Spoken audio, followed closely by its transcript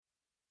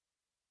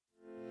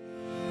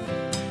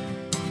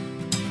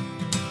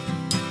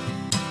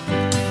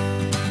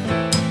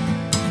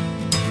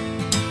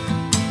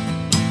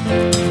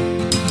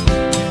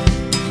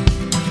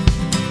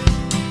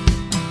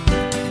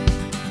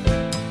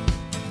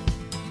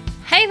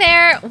Hey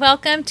there,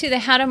 welcome to the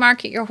How to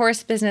Market Your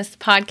Horse Business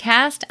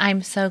podcast.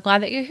 I'm so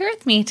glad that you're here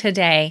with me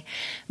today.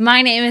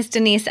 My name is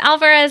Denise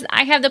Alvarez.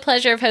 I have the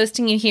pleasure of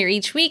hosting you here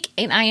each week,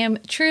 and I am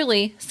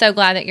truly so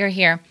glad that you're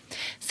here.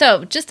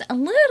 So just a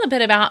little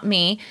bit about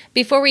me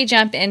before we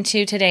jump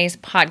into today's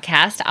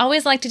podcast. I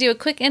always like to do a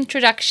quick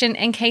introduction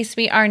in case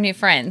we are new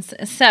friends.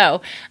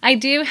 So I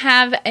do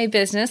have a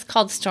business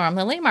called Storm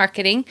Lily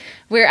Marketing,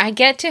 where I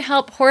get to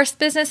help horse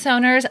business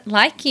owners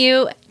like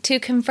you to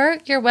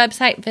convert your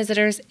website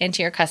visitors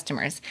into your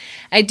customers.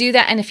 I do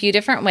that in a few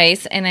different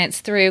ways, and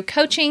it's through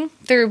coaching,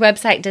 through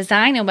website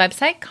design and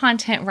website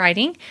content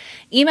writing,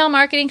 email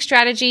marketing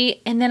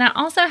strategy, and then I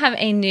also have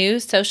a new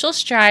Social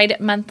Stride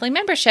monthly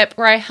membership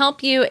where I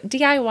help you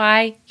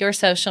DIY your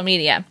social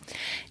media.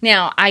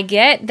 Now, I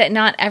get that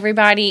not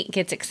everybody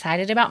gets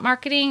excited about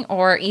marketing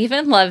or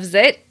even loves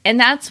it, and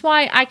that's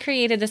why I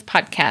created this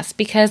podcast,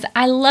 because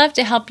I love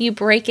to help you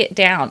break it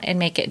down and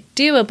make it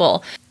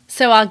doable.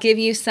 So I'll give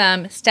you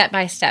some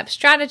step-by-step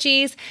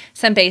strategies,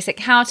 some basic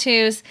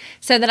how-tos,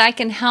 so that I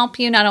can help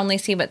you not only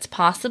see what's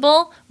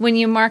possible when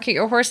you market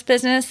your horse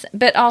business,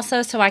 but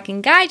also so I can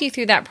guide you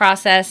through that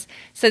process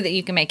so that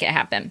you can make it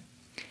happen.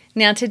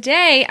 Now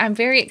today, I'm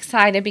very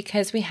excited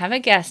because we have a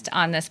guest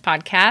on this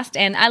podcast,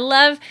 and I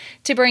love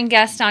to bring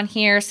guests on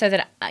here so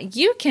that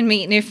you can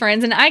meet new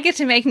friends and I get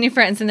to make new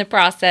friends in the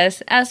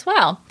process as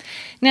well.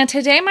 Now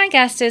today, my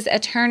guest is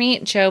attorney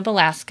Jo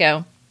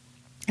Belasco.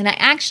 And I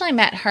actually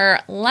met her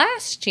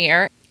last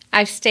year.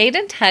 I've stayed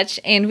in touch,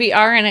 and we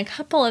are in a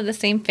couple of the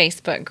same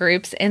Facebook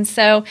groups. And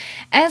so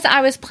as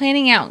I was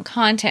planning out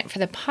content for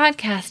the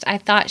podcast, I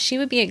thought she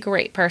would be a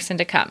great person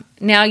to come.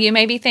 Now, you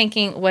may be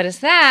thinking, what is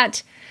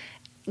that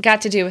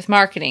got to do with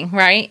marketing,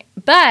 right?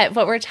 But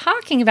what we're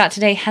talking about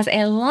today has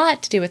a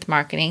lot to do with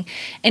marketing,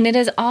 and it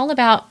is all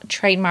about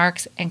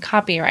trademarks and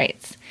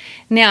copyrights.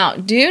 Now,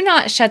 do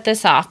not shut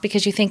this off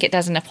because you think it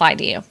doesn't apply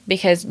to you,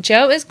 because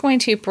Jo is going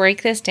to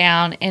break this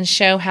down and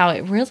show how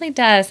it really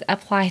does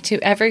apply to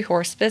every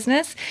horse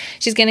business.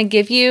 She's going to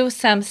give you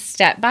some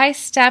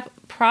step-by-step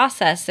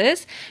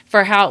processes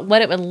for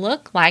what it would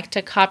look like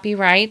to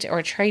copyright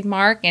or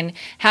trademark, and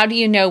how do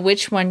you know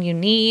which one you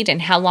need,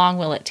 and how long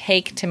will it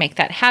take to make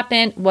that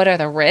happen? What are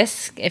the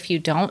risks if you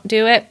don't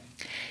do it?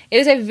 It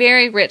was a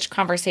very rich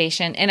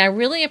conversation, and I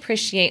really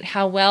appreciate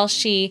how well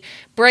she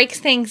breaks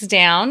things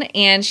down,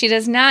 and she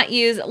does not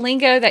use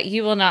lingo that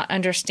you will not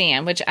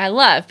understand, which I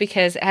love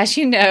because, as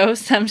you know,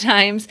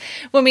 sometimes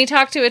when we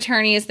talk to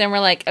attorneys, then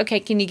we're like, okay,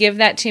 can you give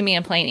that to me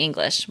in plain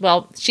English?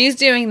 Well, she's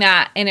doing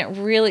that, and it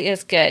really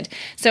is good.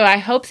 So I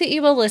hope that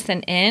you will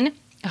listen in.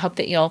 I hope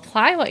that you'll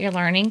apply what you're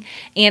learning,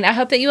 and I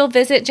hope that you will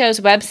visit Jo's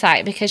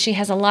website because she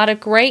has a lot of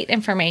great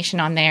information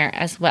on there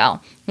as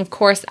well. Of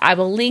course, I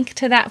will link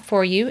to that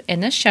for you in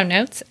the show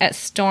notes at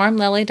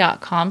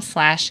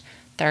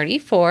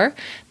stormlily.com/34.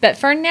 But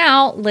for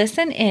now,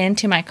 listen in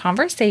to my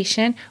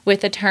conversation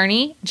with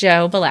attorney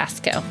Jo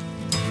Belasco.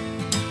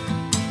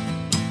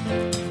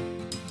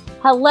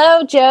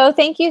 Hello, Jo.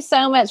 Thank you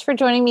so much for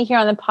joining me here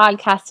on the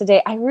podcast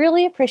today. I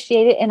really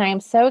appreciate it, and I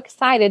am so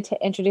excited to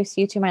introduce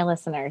you to my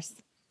listeners.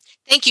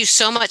 Thank you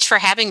so much for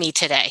having me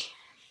today.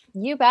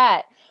 You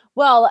bet.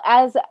 Well,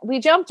 as we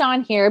jumped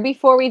on here,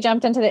 before we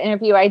jumped into the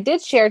interview, I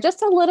did share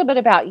just a little bit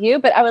about you,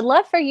 but I would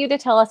love for you to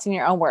tell us in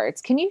your own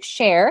words. Can you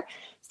share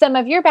some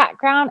of your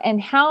background and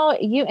how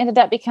you ended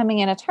up becoming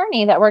an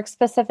attorney that works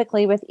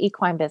specifically with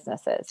equine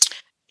businesses?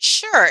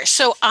 Sure.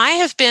 So I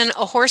have been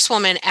a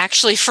horsewoman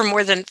actually for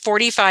more than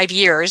 45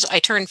 years. I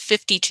turned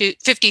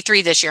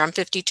 53 this year. I'm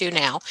 52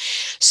 now.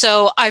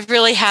 So I've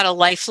really had a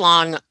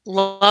lifelong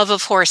love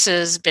of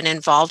horses, been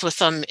involved with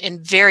them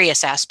in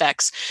various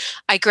aspects.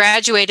 I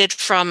graduated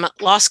from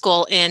law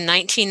school in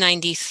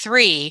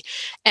 1993,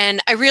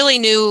 and I really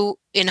knew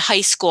in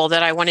high school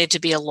that I wanted to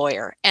be a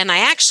lawyer. And I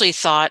actually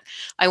thought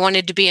I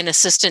wanted to be an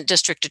assistant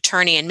district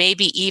attorney and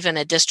maybe even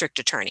a district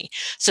attorney.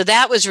 So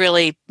that was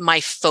really my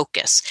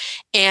focus.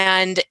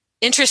 And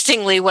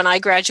interestingly, when I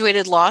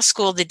graduated law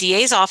school, the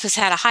DA's office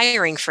had a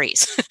hiring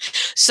freeze.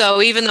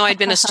 So even though I'd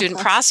been a student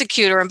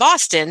prosecutor in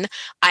Boston,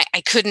 I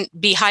couldn't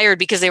be hired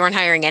because they weren't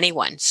hiring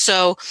anyone.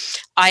 So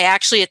I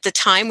actually at the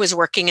time was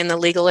working in the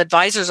legal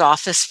advisor's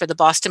office for the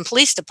Boston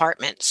Police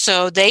Department.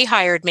 So they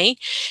hired me,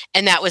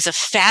 and that was a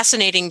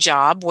fascinating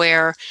job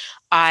where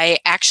I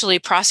actually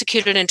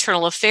prosecuted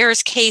internal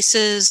affairs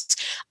cases.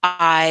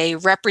 I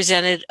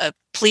represented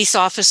police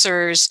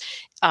officers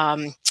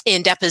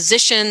in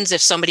depositions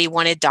if somebody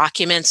wanted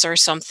documents or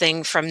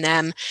something from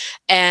them.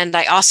 And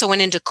I also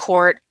went into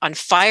court on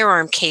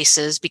firearm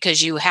cases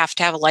because you have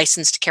to have a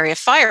license to carry a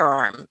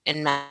firearm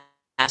in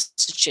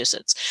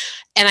Massachusetts.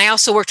 And I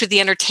also worked with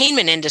the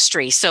entertainment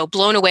industry. So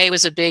Blown Away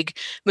was a big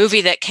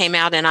movie that came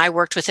out, and I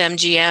worked with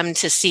MGM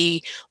to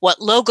see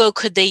what logo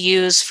could they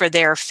use for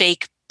their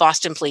fake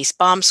Boston Police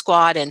Bomb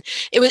Squad, and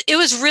it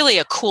was really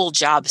a cool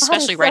job,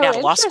 especially right out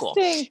of law school.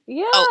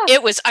 Yeah. Oh,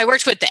 it was. I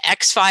worked with the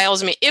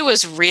X-Files. I mean, it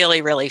was really,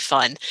 really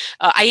fun.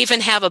 I even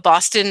have a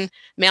Boston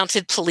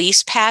Mounted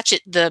Police patch.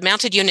 The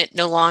mounted unit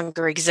no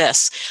longer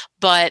exists,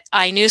 but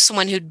I knew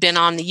someone who'd been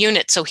on the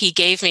unit, so he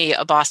gave me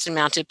a Boston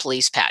Mounted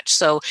Police patch.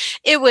 So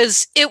it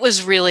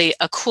was really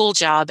a cool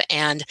job,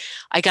 and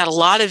I got a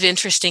lot of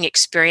interesting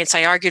experience.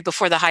 I argued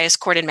before the highest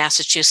court in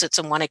Massachusetts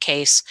and won a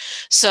case.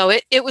 So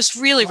it was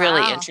really,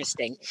 really Wow.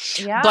 interesting.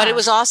 Yeah. But it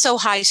was also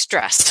high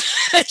stress,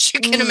 as you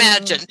can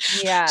imagine.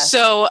 Yeah.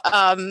 So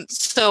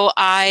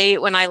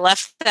when I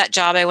left that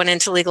job, I went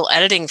into legal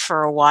editing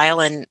for a while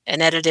and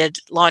edited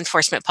law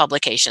enforcement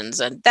publications,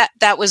 and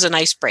that was a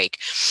nice break.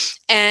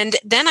 And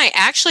then I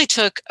actually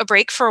took a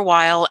break for a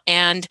while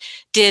and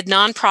did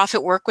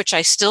nonprofit work, which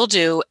I still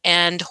do,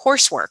 and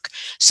horse work.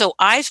 So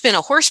I've been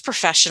a horse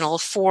professional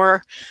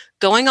for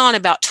going on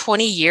about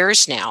 20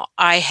 years now.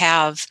 I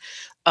have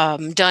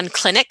done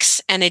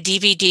clinics and a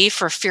DVD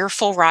for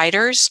Fearful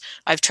Riders.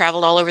 I've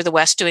traveled all over the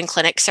West doing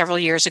clinics several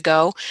years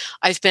ago.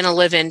 I've been a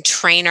live-in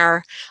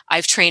trainer.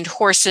 I've trained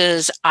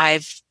horses.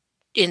 I've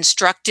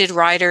instructed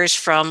riders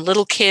from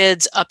little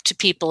kids up to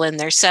people in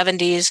their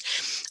 70s.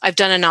 I've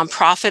done a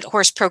nonprofit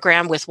horse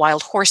program with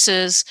wild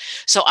horses.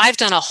 So I've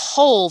done a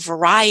whole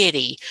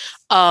variety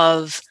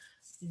of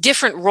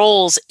different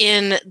roles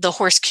in the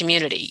horse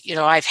community. You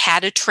know, I've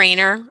had a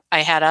trainer.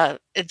 I had a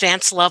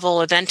advanced level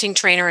eventing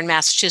trainer in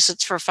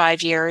Massachusetts for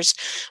 5 years.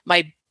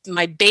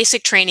 My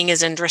basic training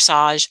is in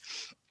dressage,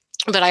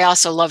 but I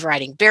also love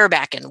riding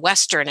bareback and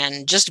Western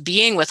and just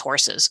being with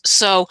horses.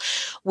 So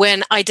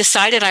when I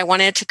decided I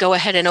wanted to go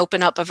ahead and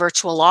open up a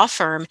virtual law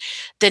firm,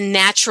 the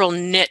natural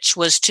niche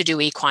was to do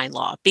equine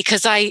law,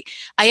 because I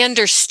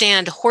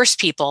understand horse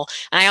people,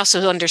 and I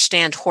also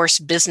understand horse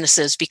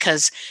businesses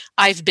because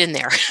I've been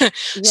there. Yeah.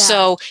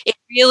 So it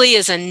really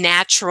is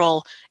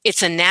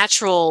it's a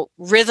natural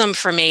rhythm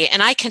for me,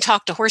 and I can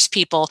talk to horse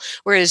people,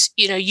 whereas,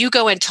 you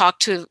go and talk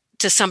to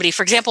somebody,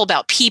 for example,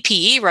 about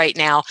PPE right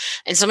now,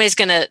 and somebody's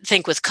going to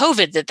think with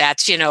COVID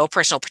that's,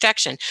 personal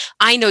protection.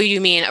 I know you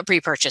mean a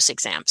pre-purchase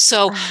exam.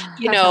 So,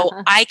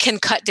 I can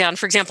cut down,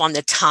 for example, on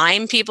the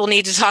time people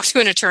need to talk to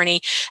an attorney,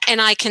 and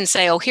I can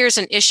say, oh, here's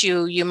an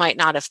issue you might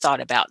not have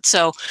thought about.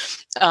 So,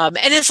 and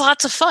it's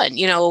lots of fun,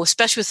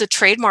 especially with the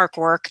trademark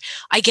work.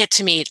 I get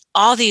to meet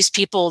all these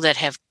people that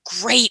have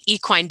great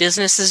equine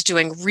businesses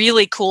doing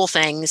really cool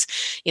things,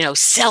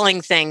 selling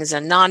things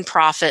and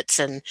nonprofits.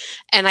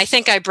 And I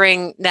think I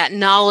bring that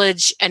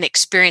knowledge and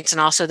experience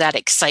and also that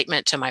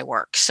excitement to my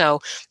work.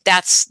 So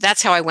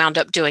that's how I wound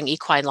up doing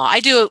equine law. I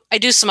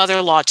do some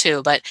other law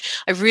too, but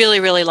I really,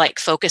 really like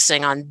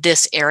focusing on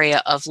this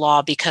area of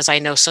law because I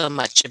know so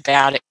much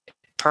about it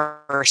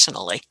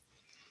personally.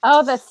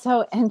 Oh, that's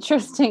so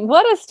interesting.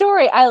 What a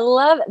story. I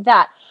love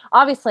that.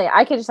 Obviously,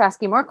 I could just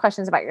ask you more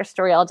questions about your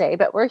story all day,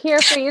 but we're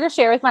here for you to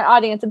share with my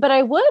audience. But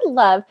I would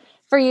love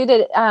for you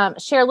to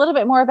share a little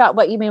bit more about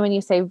what you mean when you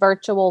say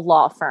virtual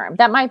law firm.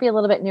 That might be a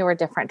little bit new or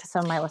different to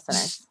some of my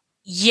listeners.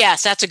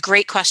 Yes, that's a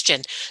great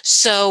question.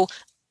 So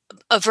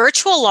a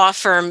virtual law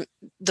firm,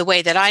 the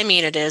way that I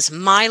mean it is,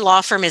 my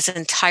law firm is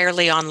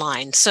entirely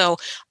online. So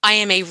I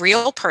am a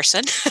real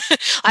person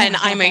and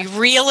I'm a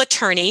real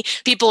attorney.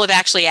 People have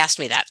actually asked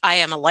me that. I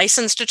am a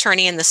licensed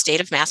attorney in the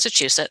state of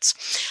Massachusetts,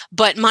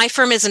 but my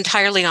firm is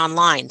entirely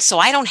online. So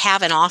I don't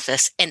have an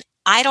office, and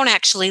I don't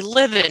actually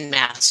live in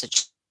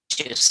Massachusetts.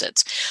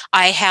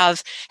 I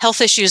have health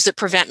issues that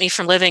prevent me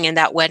from living in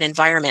that wet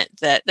environment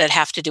that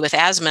have to do with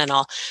asthma and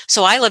all.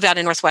 So I live out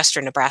in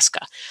northwestern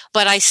Nebraska,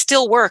 but I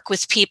still work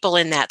with people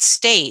in that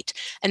state.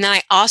 And then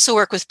I also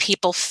work with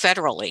people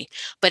federally,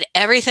 but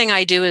everything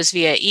I do is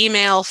via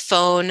email,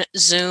 phone,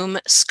 Zoom,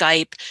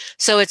 Skype.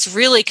 So it's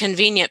really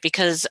convenient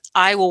because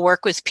I will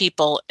work with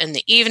people in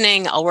the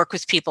evening. I'll work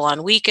with people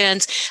on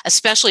weekends,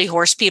 especially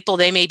horse people.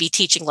 They may be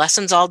teaching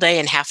lessons all day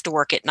and have to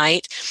work at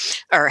night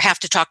or have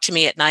to talk to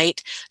me at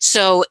night.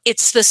 So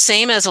it's the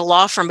same as a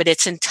law firm, but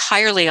it's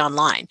entirely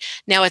online.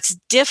 Now, it's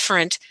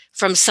different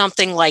from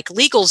something like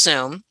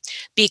LegalZoom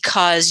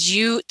because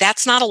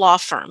that's not a law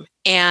firm.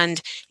 And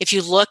if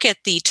you look at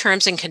the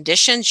terms and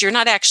conditions, you're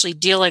not actually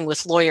dealing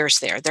with lawyers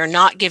there. They're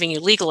not giving you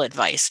legal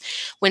advice.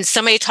 When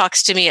somebody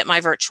talks to me at my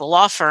virtual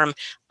law firm,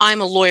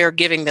 I'm a lawyer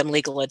giving them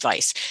legal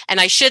advice. And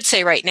I should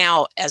say right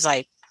now, as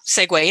I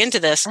segue into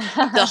this,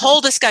 the whole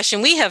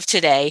discussion we have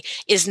today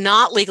is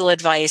not legal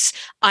advice.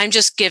 I'm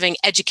just giving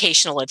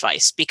educational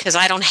advice because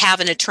I don't have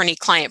an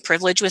attorney-client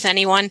privilege with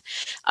anyone.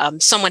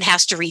 Someone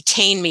has to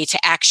retain me to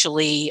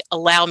actually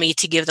allow me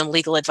to give them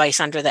legal advice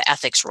under the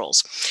ethics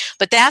rules.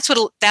 But that's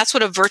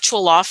what a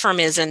virtual law firm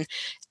is, and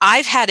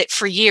I've had it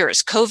for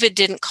years. COVID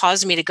didn't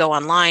cause me to go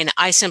online.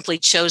 I simply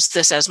chose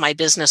this as my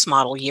business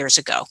model years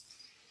ago.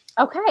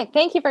 Okay.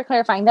 Thank you for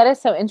clarifying. That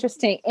is so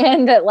interesting.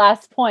 And that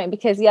last point,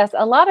 because yes,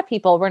 a lot of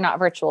people were not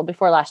virtual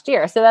before last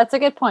year. So that's a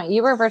good point.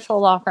 You were a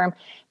virtual law firm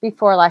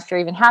before last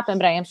year even happened,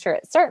 but I am sure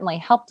it certainly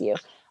helped you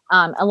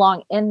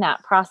along in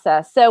that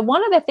process. So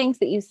one of the things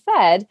that you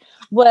said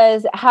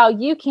was how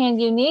you can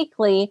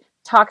uniquely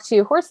talk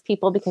to horse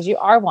people because you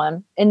are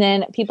one. And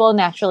then people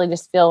naturally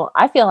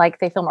I feel like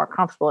they feel more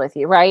comfortable with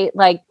you, right?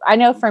 Like I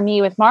know for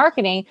me with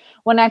marketing,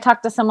 when I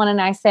talk to someone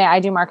and I say I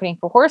do marketing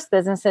for horse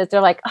businesses,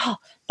 they're like, oh,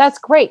 that's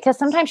great. Because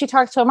sometimes you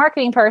talk to a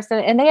marketing person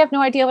and they have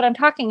no idea what I'm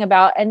talking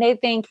about. And they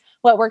think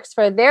what works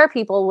for their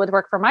people would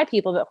work for my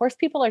people, but horse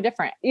people are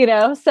different,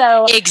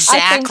 So Exactly.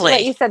 I think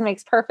what you said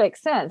makes perfect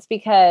sense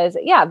because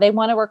they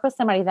want to work with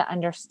somebody that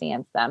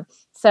understands them.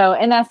 So,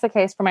 and that's the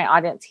case for my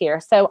audience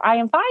here. So I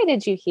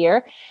invited you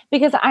here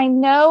because I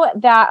know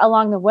that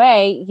along the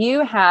way,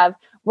 you have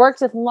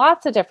worked with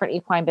lots of different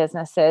equine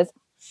businesses.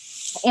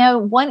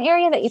 And one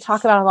area that you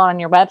talk about a lot on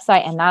your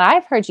website and that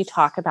I've heard you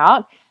talk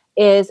about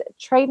is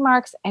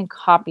trademarks and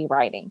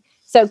copywriting.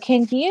 So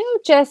can you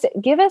just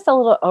give us a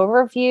little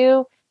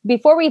overview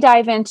before we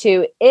dive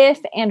into if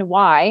and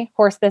why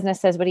horse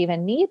businesses would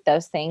even need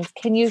those things?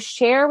 Can you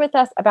share with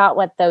us about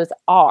what those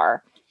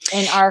are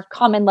in our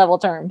common level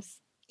terms?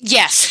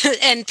 Yes,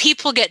 and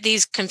people get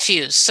these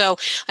confused. So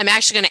I'm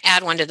actually going to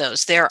add one to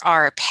those. There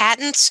are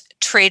patents,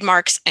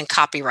 trademarks, and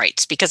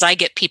copyrights because I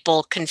get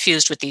people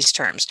confused with these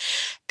terms.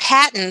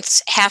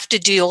 Patents have to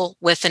deal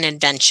with an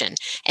invention,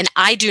 and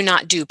I do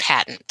not do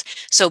patent.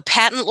 So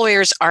patent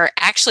lawyers are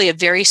actually a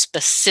very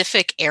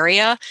specific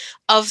area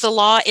of the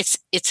law.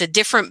 It's a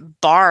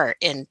different bar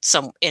in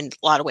a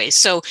lot of ways.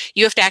 So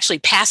you have to actually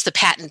pass the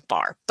patent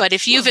bar. But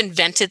if you've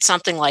invented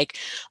something like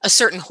a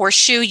certain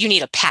horseshoe, you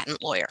need a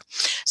patent lawyer.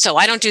 So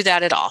I don't do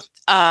that at all.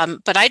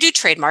 But I do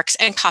trademarks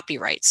and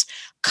copyrights.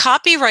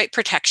 Copyright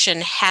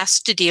protection has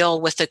to deal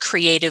with a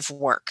creative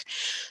work.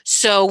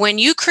 So when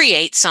you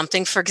create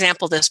something, for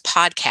example, this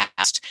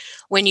podcast,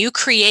 when you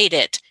create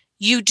it,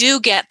 you do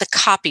get the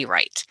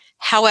copyright.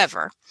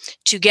 However,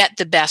 to get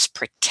the best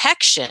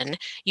protection,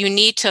 you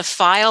need to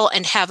file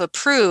and have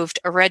approved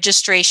a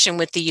registration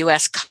with the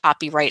U.S.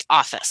 Copyright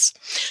Office.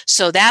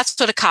 So that's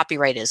what a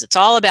copyright is. It's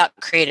all about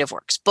creative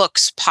works,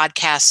 books,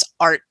 podcasts,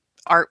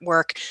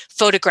 artwork,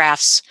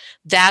 photographs.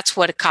 That's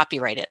what a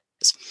copyright is.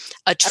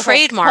 A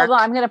trademark. Hold on,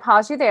 I'm going to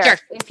pause you there. Sure.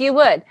 If you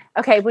would.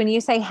 Okay, when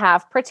you say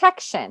have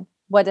protection,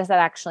 what does that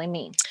actually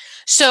mean?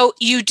 So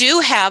you do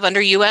have under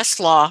U.S.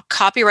 law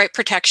copyright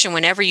protection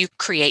whenever you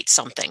create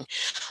something.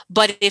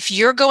 But if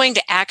you're going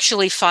to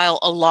actually file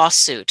a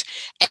lawsuit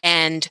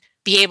and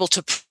be able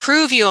to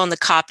prove you own the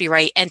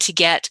copyright and to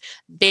get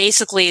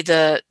basically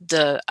the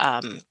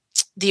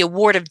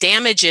award of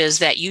damages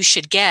that you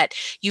should get,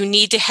 you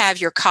need to have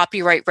your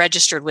copyright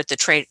registered with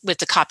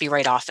the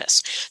Copyright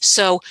Office.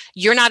 So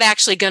you're not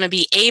actually going to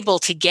be able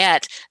to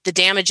get the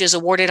damages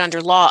awarded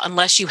under law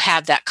unless you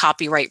have that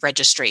copyright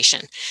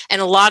registration. And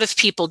a lot of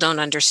people don't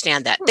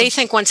understand that. They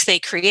think once they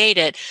create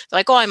it, they're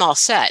like, oh, I'm all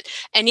set.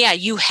 And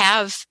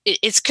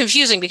it's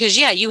confusing because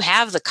you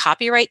have the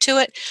copyright to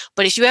it,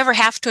 but if you ever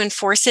have to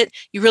enforce it,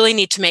 you really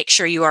need to make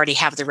sure you already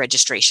have the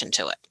registration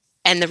to it.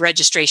 And the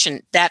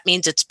registration, that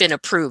means it's been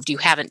approved. You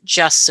haven't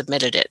just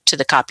submitted it to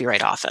the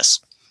Copyright Office.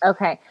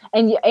 Okay.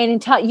 And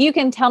you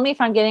can tell me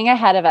if I'm getting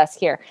ahead of us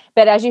here.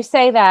 But as you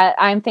say that,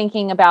 I'm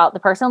thinking about the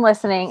person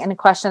listening, and a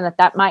question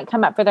that might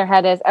come up for their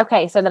head is,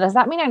 okay, so does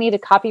that mean I need to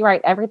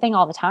copyright everything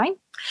all the time?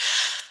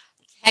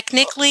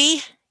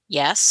 Technically,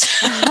 yes.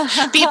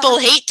 People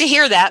hate to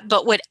hear that,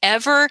 but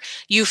whatever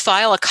you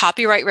file a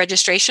copyright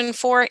registration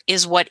for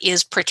is what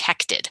is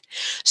protected.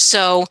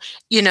 So,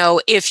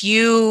 if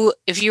you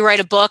write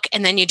a book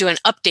and then you do an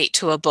update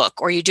to a book,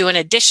 or you do an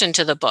addition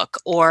to the book,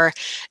 or,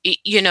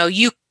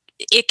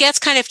 it gets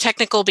kind of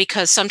technical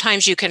because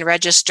sometimes you can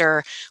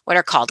register what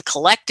are called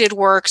collected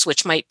works,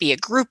 which might be a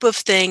group of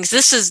things.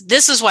 This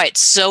is why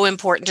it's so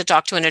important to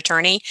talk to an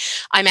attorney.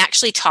 I'm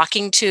actually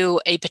talking to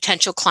a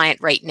potential client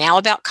right now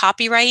about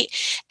copyright,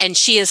 and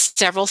she has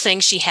several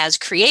things she has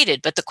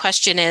created. But the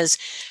question is,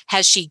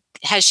 has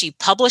she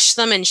published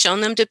them and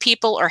shown them to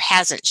people, or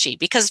hasn't she?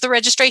 Because the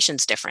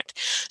registration's different.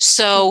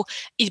 So,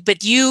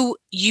 but you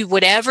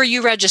whatever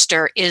you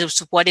register is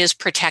what is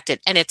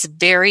protected, and it's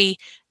very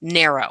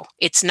narrow.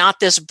 It's not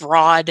this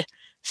broad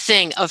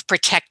thing of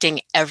protecting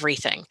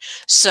everything.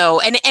 So,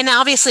 and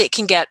obviously it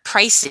can get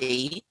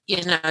pricey.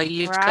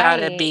 You've got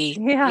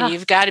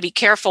to be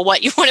careful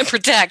what you want to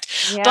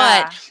protect. Yeah.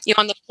 But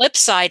on the flip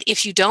side,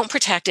 if you don't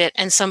protect it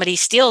and somebody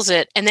steals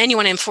it, and then you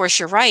want to enforce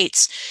your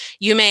rights,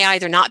 you may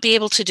either not be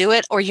able to do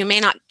it, or you may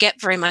not get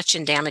very much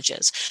in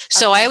damages.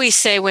 So I always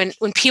say when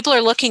people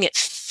are looking at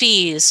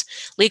fees,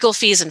 legal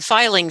fees and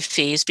filing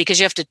fees, because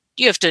you have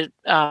to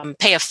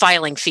pay a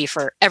filing fee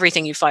for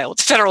everything you file with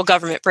the federal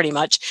government, pretty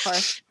much.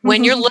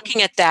 When you're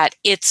looking at that,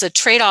 it's a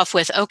trade-off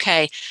with,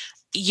 okay,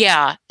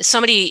 what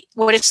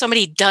if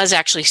somebody does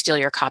actually steal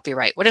your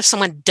copyright? What if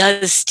someone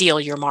does steal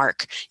your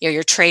mark,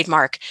 your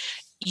trademark?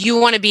 You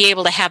want to be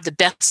able to have the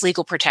best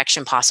legal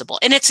protection possible.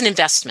 And it's an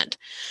investment.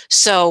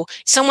 So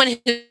someone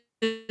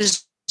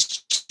who's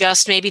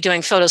just maybe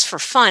doing photos for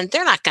fun,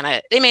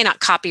 they may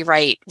not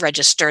copyright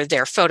register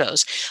their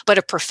photos, but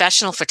a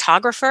professional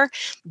photographer,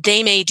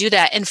 they may do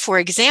that. And for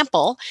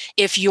example,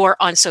 if you're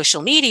on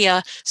social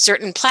media,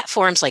 certain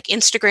platforms like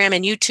Instagram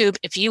and YouTube,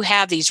 if you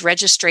have these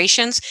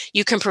registrations,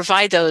 you can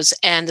provide those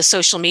and the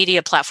social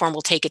media platform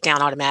will take it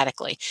down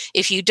automatically.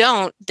 If you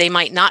don't, they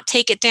might not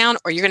take it down,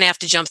 or you're going to have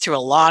to jump through a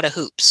lot of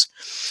hoops.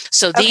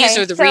 So these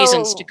are the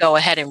reasons to go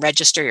ahead and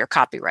register your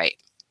copyright.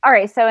 All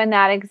right. So in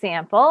that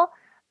example,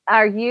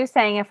 are you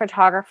saying a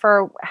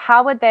photographer,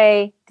 how would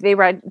do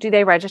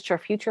they register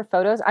future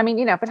photos? I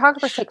mean,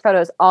 photographers take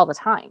photos all the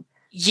time.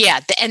 Yeah,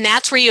 and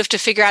that's where you have to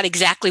figure out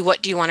exactly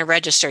what do you want to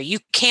register. You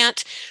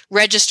can't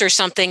register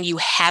something you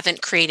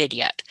haven't created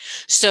yet.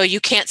 So you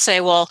can't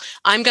say, well,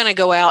 I'm going to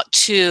go out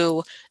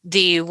to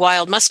the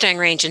Wild Mustang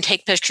Range and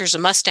take pictures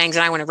of Mustangs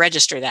and I want to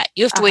register that.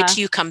 You have to wait till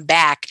you come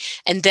back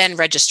and then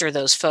register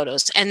those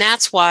photos. And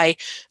that's why,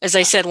 as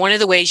I said, one of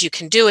the ways you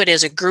can do it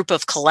is a group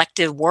of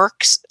collective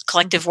works,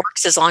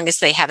 as long as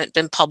they haven't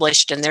been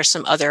published and there's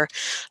some other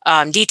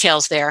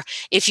details there.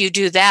 If you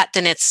do that,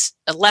 then it's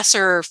a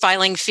lesser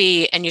filing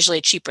fee and usually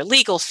a cheaper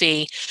legal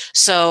fee.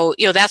 So,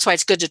 that's why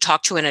it's good to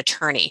talk to an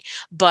attorney.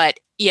 But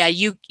yeah,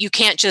 you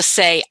can't just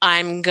say,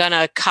 I'm going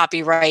to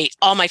copyright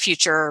all my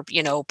future,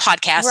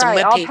 podcasts and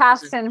web pages. All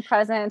past and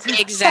present.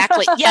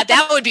 Exactly. Yeah,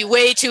 that would be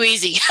way too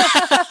easy.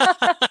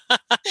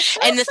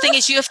 And the thing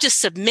is, you have to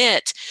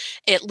submit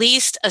at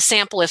least a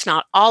sample, if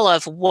not all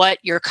of what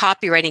you're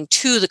copywriting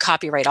to the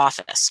Copyright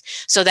Office.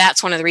 So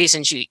that's one of the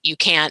reasons you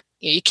can't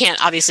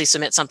obviously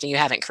submit something you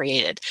haven't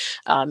created.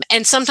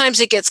 And sometimes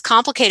it gets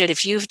complicated.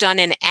 If you've done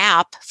an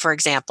app, for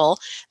example,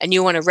 and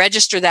you want to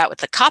register that with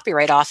the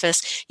Copyright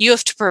Office, you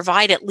have to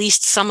provide at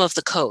least some of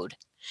the code.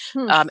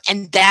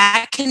 And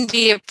that can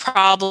be a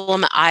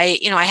problem. I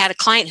had a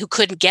client who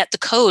couldn't get the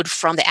code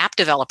from the app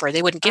developer.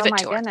 They wouldn't give it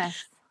to her.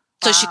 Goodness.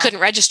 So she couldn't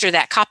register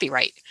that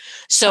copyright.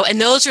 So, and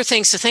those are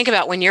things to think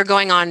about when you're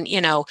going on,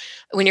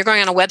 when you're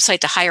going on a website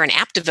to hire an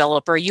app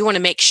developer, you want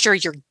to make sure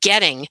you're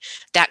getting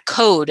that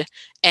code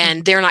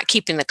and they're not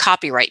keeping the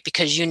copyright,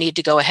 because you need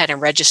to go ahead and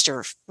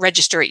register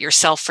it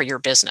yourself for your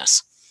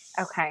business.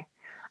 Okay.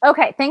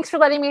 Thanks for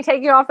letting me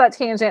take you off that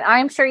tangent.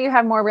 I'm sure you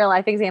have more real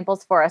life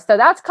examples for us. So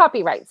that's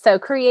copyright. So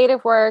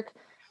creative work.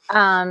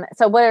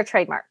 So what are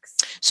trademarks?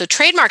 So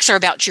trademarks are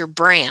about your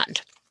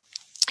brand.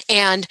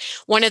 And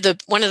one of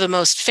the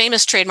most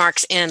famous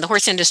trademarks in the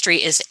horse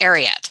industry is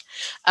Ariat.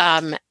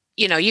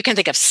 You can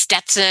think of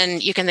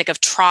Stetson, you can think of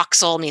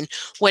Troxel. I mean,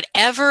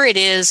 whatever it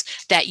is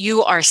that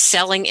you are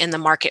selling in the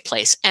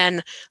marketplace.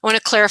 And I want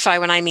to clarify,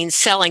 when I mean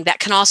selling, that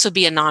can also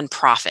be a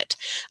nonprofit,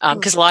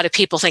 because a lot of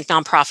people think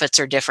nonprofits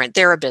are different.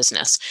 They're a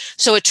business.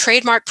 So a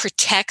trademark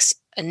protects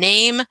a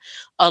name,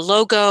 a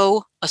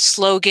logo, a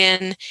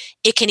slogan.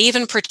 It can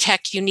even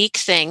protect unique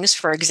things.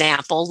 For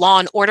example, Law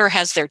and Order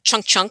has their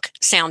chunk chunk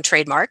sound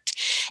trademarked,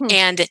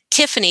 and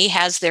Tiffany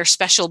has their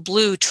special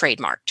blue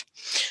trademarked.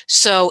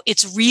 So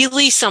it's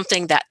really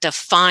something that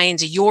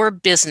defines your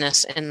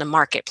business in the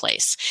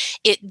marketplace.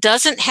 It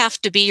doesn't have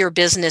to be your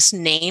business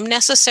name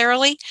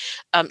necessarily.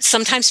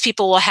 Sometimes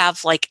people will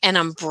have like an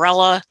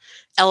umbrella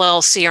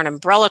LLC or an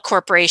umbrella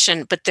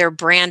corporation, but their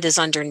brand is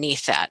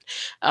underneath that.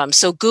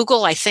 So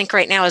Google, I think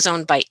right now, is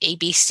owned by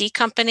ABC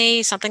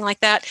Company, something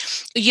like that.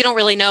 You don't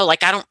really know,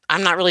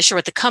 I'm not really sure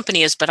what the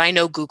company is, but I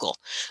know Google.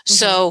 Mm-hmm.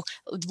 So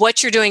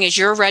what you're doing is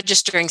you're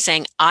registering,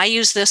 saying, I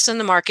use this in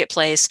the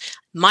marketplace.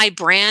 My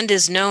brand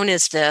is known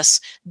as this.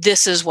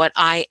 This is what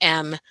I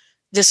am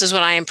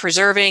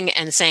preserving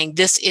and saying,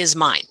 this is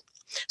mine.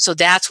 So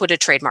that's what a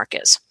trademark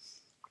is.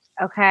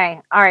 Okay.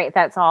 All right.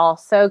 That's all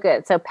so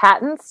good. So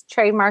patents,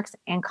 trademarks,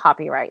 and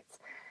copyrights.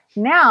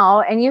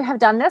 Now, and you have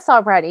done this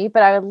already,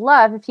 but I would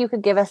love if you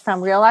could give us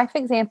some real life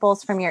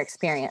examples from your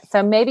experience.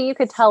 So maybe you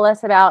could tell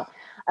us about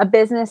a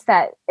business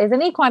that is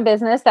an equine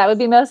business. That would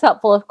be most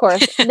helpful, of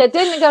course, that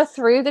didn't go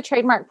through the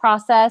trademark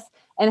process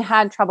and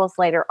had troubles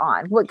later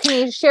on.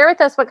 Can you share with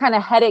us what kind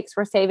of headaches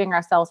we're saving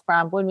ourselves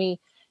from when we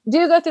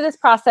do go through this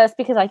process?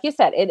 Because like you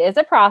said, it is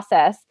a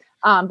process,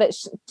 but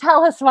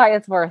tell us why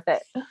it's worth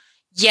it.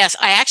 Yes,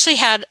 I actually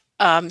had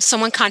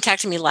someone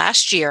contacted me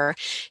last year.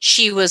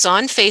 She was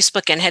on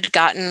Facebook and had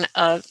gotten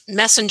a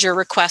messenger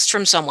request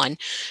from someone,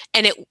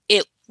 and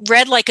it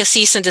read like a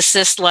cease and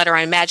desist letter.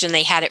 I imagine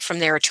they had it from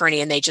their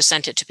attorney and they just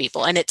sent it to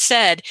people. And it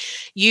said,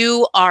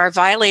 you are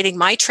violating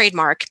my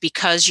trademark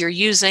because you're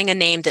using a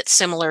name that's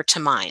similar to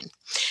mine.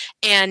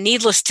 And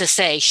needless to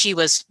say, she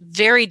was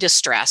very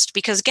distressed,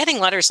 because getting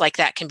letters like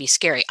that can be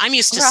scary. I'm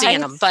used to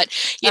seeing them, but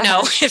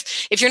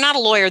if you're not a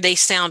lawyer, they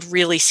sound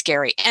really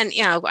scary. And,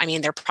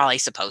 they're probably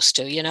supposed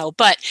to,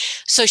 but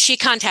so she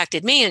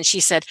contacted me and she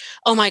said,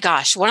 oh my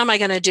gosh, what am I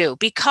going to do?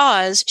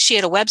 Because she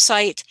had a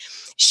website,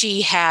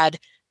 she had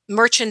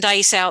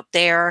merchandise out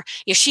there.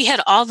 She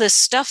had all this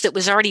stuff that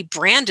was already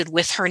branded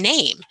with her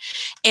name.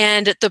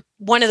 And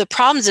one of the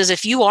problems is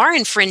if you are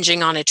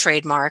infringing on a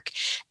trademark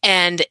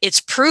and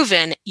it's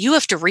proven, you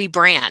have to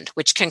rebrand,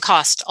 which can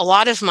cost a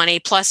lot of money.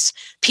 Plus,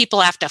 people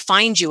have to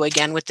find you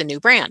again with the new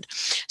brand.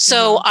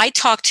 So I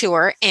talked to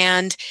her,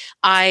 and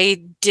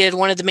I did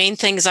one of the main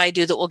things I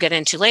do that we'll get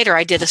into later.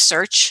 I did a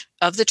search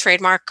of the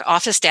trademark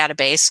office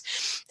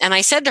database. And I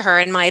said to her,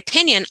 in my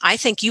opinion, I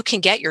think you can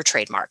get your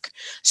trademark.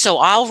 So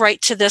I'll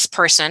write to this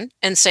person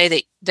and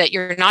say that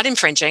you're not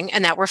infringing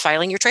and that we're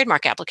filing your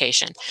trademark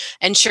application.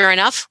 And sure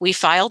enough, we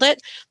filed it.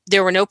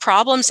 There were no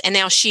problems. And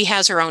now she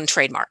has her own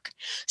trademark.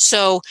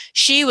 So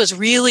she was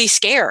really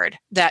scared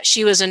that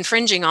she was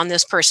infringing on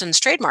this person's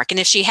trademark. And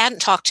if she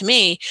hadn't talked to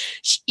me,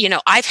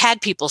 I've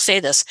had people say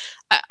this.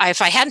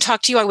 If I hadn't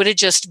talked to you, I would have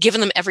just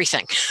given them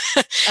everything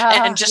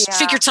and just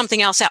figured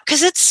something else out,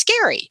 because it's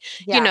scary,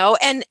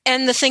 and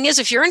the thing is,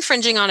 if you're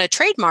infringing on a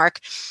trademark,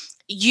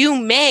 you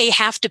may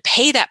have to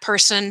pay that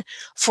person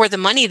for the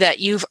money that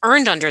you've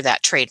earned under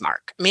that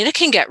trademark. I mean, it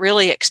can get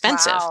really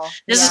expensive. Wow.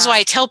 This is why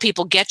I tell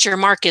people, get your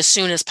mark as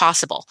soon as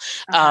possible.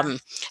 I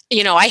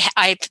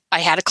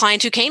had a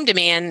client who came to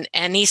me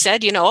and he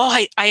said,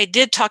 I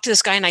did talk to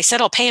this guy and I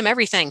said, I'll pay him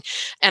everything.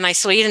 And I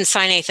said, well, he didn't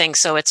sign anything,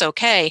 so it's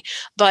okay.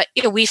 But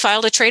we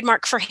filed a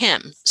trademark for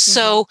him.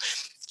 So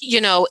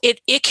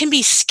it can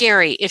be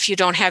scary if you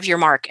don't have your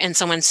mark and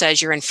someone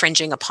says you're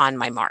infringing upon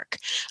my mark.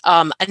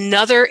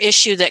 Another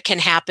issue that can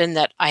happen,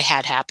 that I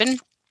had happen,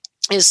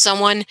 is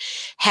someone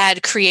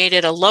had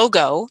created a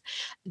logo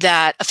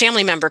that a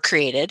family member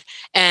created,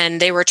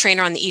 and they were a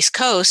trainer on the East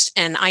Coast,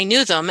 and I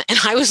knew them, and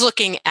I was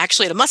looking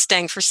actually at a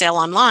Mustang for sale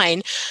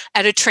online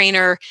at a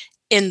trainer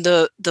in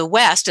the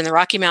West, in the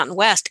Rocky Mountain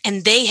West,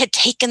 and they had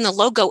taken the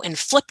logo and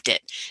flipped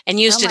it and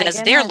used it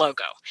as their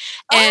logo.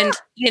 And,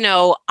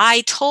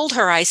 I told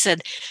her, I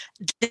said,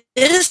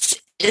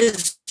 this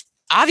is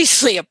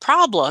obviously a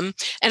problem.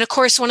 And of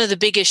course, one of the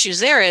big issues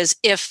there is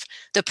if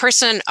the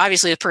person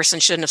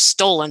shouldn't have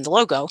stolen the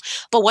logo,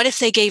 but what if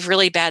they gave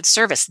really bad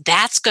service?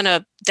 That's going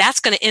to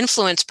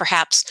influence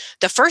perhaps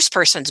the first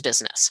person's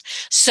business.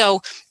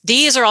 So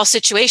these are all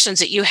situations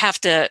that you have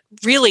to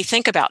really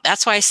think about.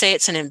 That's why I say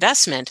it's an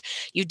investment.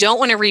 You don't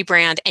want to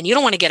rebrand, and you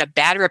don't want to get a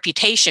bad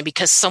reputation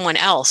because someone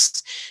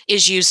else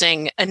is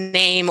using a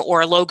name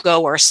or a logo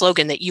or a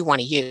slogan that you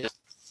want to use.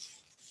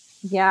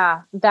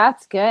 Yeah,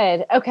 that's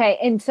good. Okay.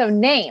 And so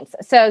names.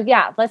 So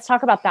yeah, let's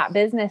talk about that,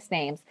 business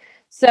names.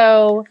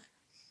 So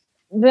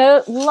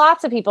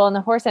lots of people in the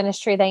horse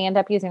industry, they end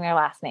up using their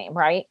last name,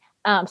 right?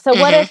 So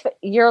what if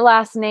your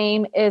last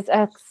name is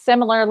a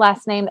similar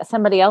last name that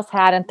somebody else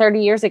had, and 30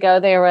 years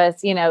ago there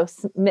was,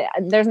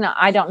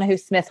 I don't know who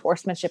Smith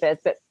Horsemanship is,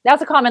 but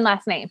that's a common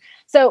last name.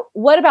 So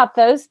what about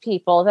those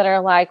people that are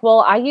like,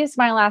 well, I used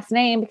my last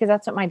name because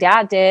that's what my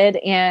dad did,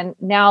 and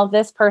now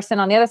this person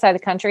on the other side of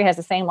the country has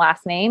the same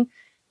last name?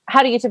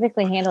 How do you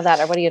typically handle that,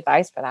 or what do you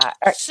advise for that?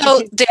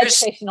 So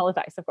there's educational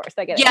advice, of course.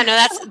 I get it. Yeah,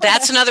 no,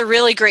 that's another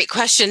really great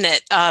question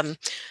that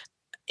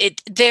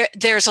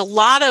there's a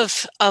lot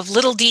of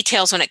little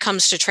details when it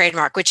comes to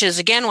trademark, which is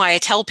again why I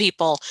tell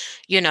people,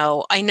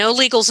 I know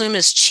LegalZoom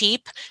is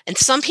cheap and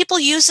some people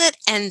use it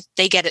and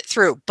they get it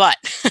through, but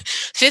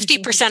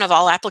 50% of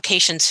all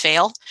applications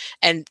fail.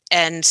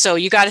 And so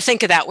you got to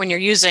think of that when you're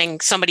using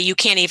somebody you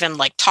can't even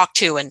talk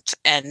to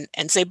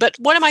and say, but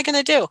what am I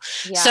going to do?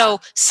 Yeah.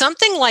 So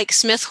something like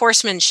Smith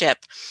Horsemanship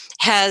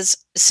has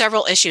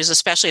several issues,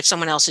 especially if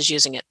someone else is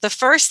using it. The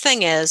first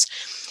thing is,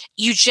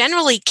 you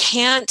generally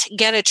can't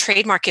get a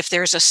trademark if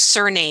there's a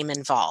surname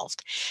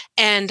involved.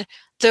 And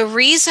the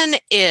reason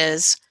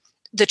is,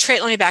 let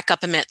me back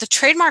up a minute. The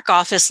trademark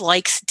office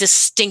likes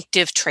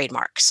distinctive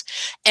trademarks.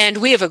 And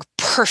we have a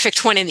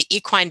perfect one in the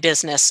equine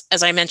business,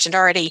 as I mentioned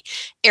already,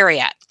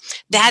 Ariat.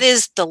 That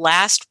is the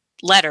last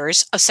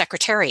letters of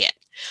Secretariat.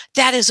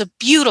 That is a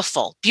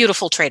beautiful,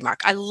 beautiful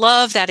trademark. I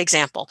love that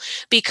example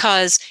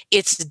because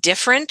it's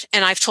different.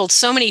 And I've told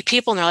so many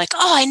people and they're like,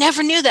 oh, I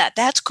never knew that.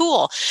 That's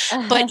cool.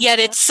 But yet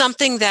it's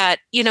something that,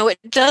 it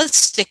does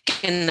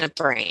stick in the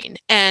brain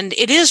and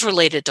it is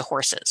related to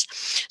horses.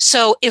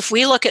 So if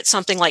we look at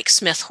something like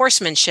Smith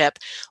Horsemanship,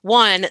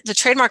 one, the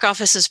trademark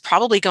office is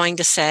probably going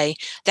to say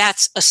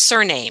that's a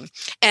surname.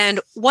 And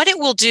what it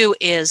will do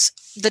is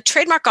the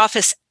trademark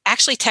office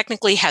actually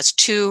technically has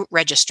two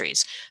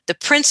registries. The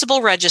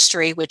principal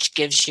registry, which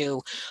gives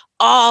you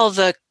all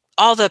the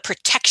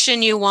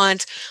protection you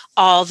want,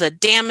 all the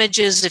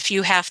damages if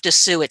you have to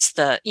sue. It's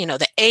the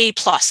A+,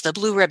 the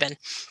blue ribbon.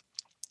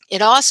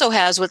 It also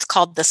has what's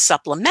called the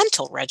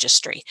supplemental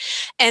registry.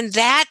 And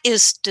that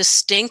is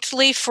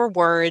distinctly for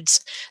words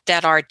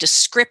that are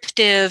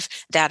descriptive,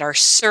 that are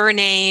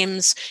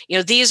surnames.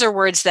 These are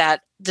words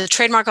that the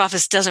trademark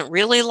office doesn't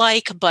really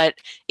like, but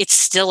it's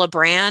still a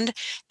brand.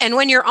 And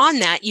when you're on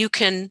that, you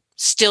can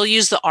still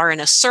use the R in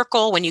a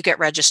circle when you get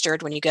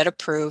registered, when you get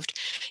approved.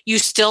 You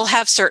still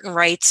have certain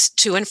rights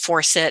to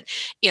enforce it.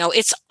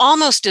 It's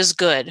almost as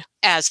good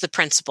as the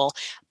principal.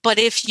 But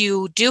if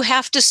you do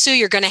have to sue,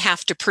 you're going to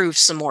have to prove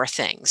some more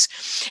things.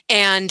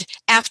 And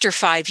after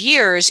 5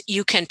 years,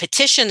 you can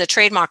petition the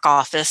trademark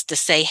office to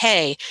say,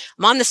 hey,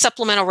 I'm on the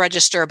supplemental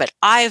register, but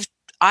I've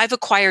I've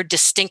acquired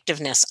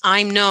distinctiveness.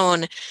 I'm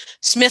known.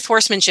 Smith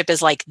Horsemanship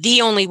is like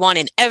the only one,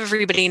 and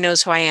everybody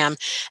knows who I am.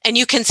 And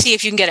you can see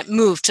if you can get it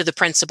moved to the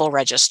principal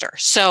register.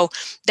 So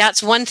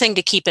that's one thing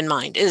to keep in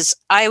mind. Is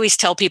I always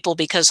tell people,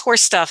 because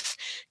horse stuff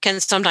can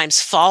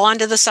sometimes fall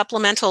onto the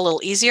supplemental a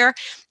little easier.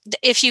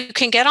 If you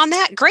can get on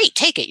that, great,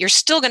 take it. You're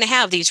still going to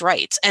have these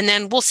rights, and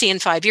then we'll see in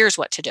 5 years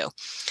what to do.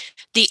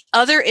 The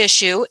other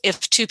issue,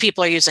 if two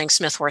people are using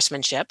Smith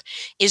Horsemanship,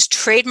 is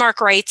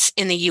trademark rights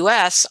in the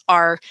US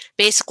are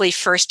basically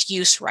first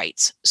use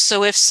rights.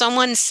 So if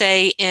someone,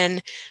 say,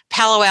 in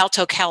Palo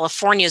Alto,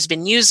 California, has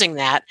been using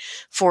that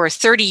for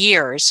 30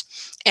 years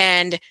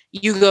and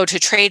you go to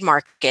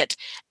trademark it,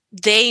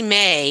 they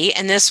may,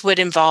 and this would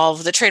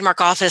involve the trademark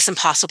office and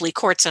possibly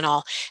courts and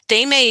all,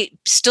 they may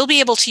still be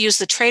able to use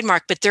the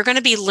trademark, but they're going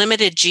to be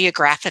limited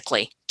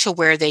geographically to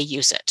where they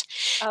use it.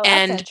 Oh,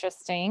 that's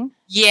interesting.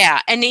 Yeah.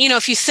 And,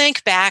 if you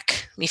think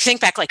back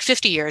like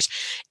 50 years,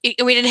 we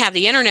didn't have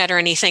the internet or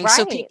anything. Right.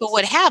 So people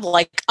would have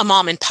like a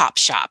mom and pop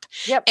shop.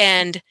 Yep.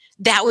 And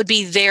that would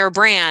be their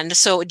brand.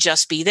 So it would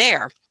just be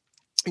there.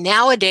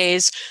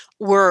 Nowadays,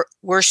 we're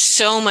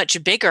so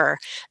much bigger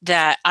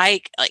that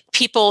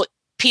people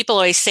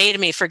always say to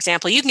me, for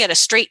example, you can get a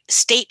straight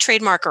state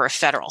trademark or a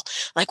federal.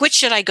 Like, which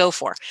should I go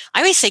for? I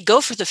always say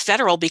go for the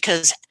federal,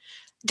 because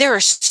there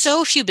are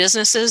so few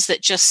businesses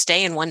that just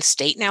stay in one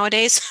state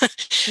nowadays.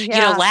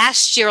 Yeah.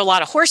 Last year, a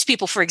lot of horse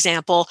people, for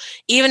example,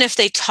 even if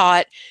they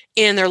taught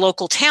in their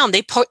local town,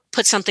 they put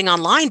something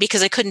online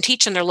because they couldn't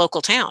teach in their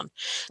local town.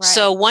 Right.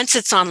 So once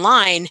it's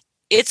online,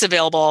 it's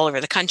available all over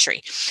the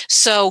country.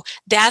 So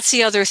that's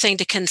the other thing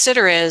to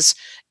consider is,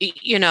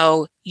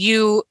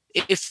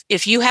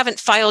 if you haven't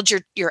filed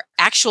your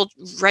actual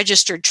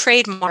registered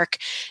trademark,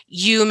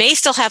 you may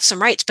still have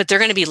some rights, but they're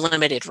going to be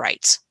limited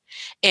rights.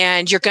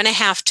 And you're going to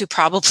have to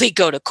probably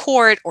go to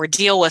court or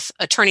deal with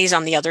attorneys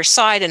on the other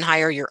side and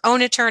hire your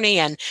own attorney.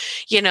 And,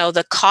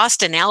 the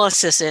cost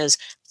analysis is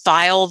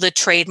file the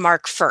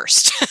trademark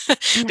first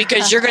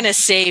because you're going to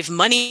save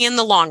money in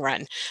the long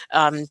run.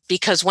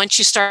 Because once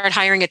you start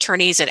hiring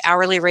attorneys at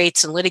hourly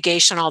rates and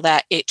litigation, all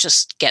that, it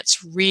just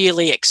gets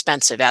really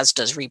expensive, as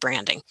does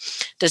rebranding.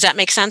 Does that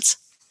make sense?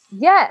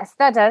 Yes,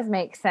 that does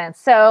make sense.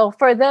 So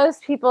for those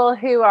people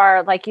who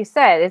are, like you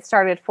said, it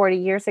started 40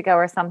 years ago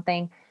or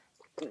something,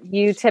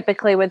 you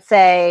typically would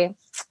say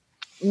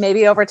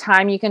maybe over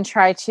time you can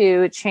try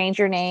to change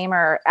your name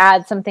or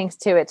add some things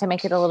to it to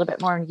make it a little bit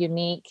more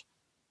unique.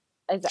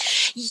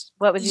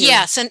 What would you?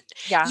 Yes, and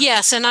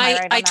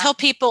I tell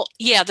people,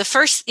 the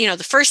first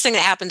thing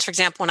that happens, for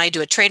example, when I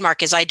do a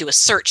trademark, is I do a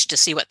search to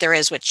see what there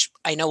is, which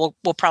I know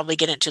we'll probably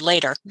get into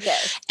later.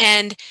 Yes.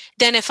 And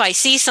then if I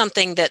see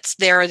something that's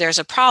there's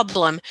a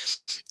problem,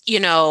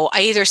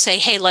 I either say,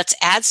 hey, let's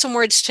add some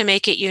words to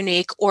make it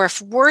unique, or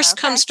if worse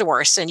comes to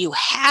worse and you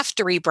have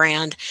to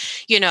rebrand,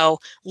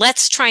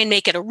 let's try and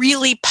make it a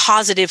really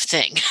positive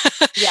thing.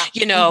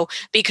 Yeah.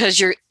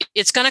 Because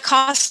it's going to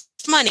cost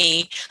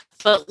money.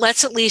 But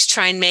let's at least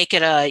try and make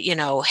it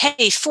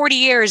hey, 40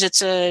 years,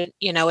 it's a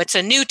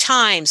new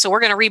time. So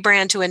we're going to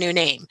rebrand to a new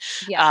name.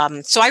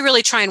 Yeah. So I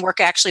really try and work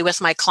actually with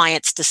my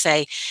clients to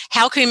say,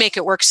 how can we make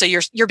it work so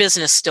your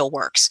business still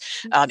works?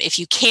 If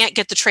you can't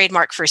get the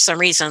trademark for some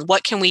reason,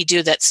 what can we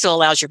do that still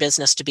allows your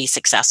business to be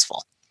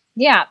successful?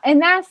 Yeah. And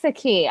that's the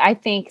key, I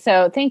think.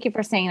 So thank you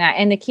for saying that.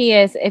 And the key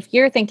is, if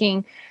you're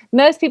thinking,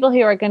 most people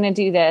who are going to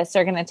do this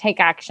are going to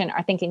take action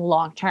are thinking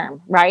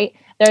long-term, right?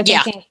 They're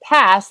thinking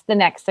past the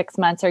next 6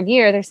 months or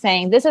year. They're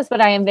saying, this is what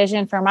I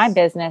envision for my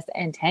business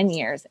in 10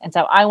 years. And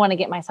so I want to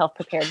get myself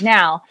prepared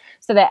now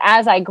so that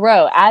as I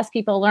grow, as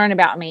people learn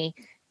about me,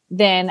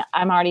 then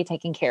I'm already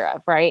taken care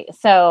of, right?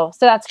 So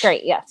that's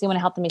great. Yes, you want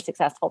to help them be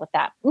successful with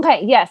that.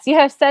 Okay, yes, you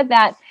have said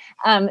that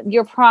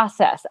your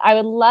process. I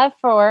would love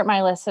for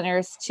my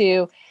listeners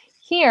to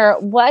hear,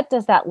 what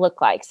does that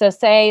look like? So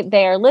say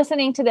they're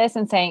listening to this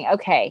and saying,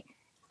 okay,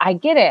 I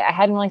get it. I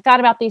hadn't really thought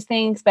about these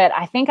things, but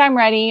I think I'm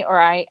ready,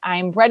 or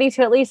I'm ready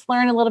to at least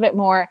learn a little bit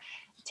more.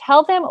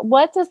 Tell them,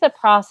 what does the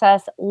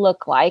process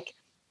look like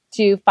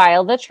to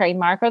file the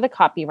trademark or the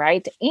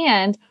copyright?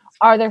 And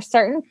are there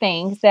certain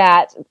things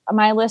that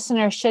my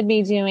listeners should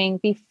be doing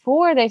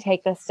before they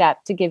take the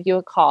step to give you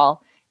a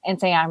call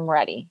and say, I'm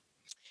ready?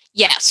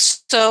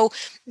 Yes. So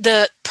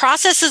the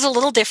process is a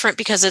little different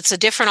because it's a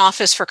different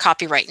office for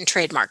copyright and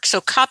trademark. So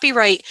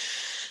copyright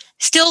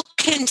still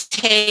can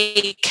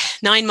take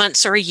 9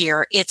 months or a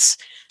year. It's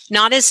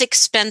not as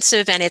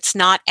expensive and it's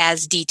not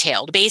as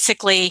detailed.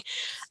 Basically,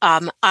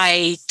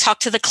 I talk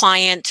to the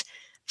client,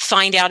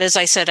 find out, as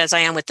I said, as I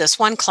am with this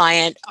one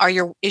client,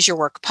 is your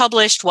work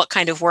published? What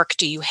kind of work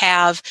do you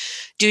have?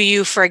 Do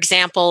you, for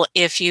example,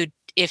 if you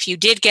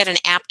did get an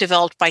app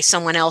developed by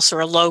someone else or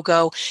a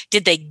logo,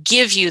 did they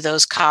give you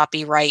those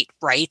copyright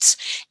rights?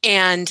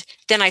 And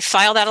then I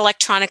file that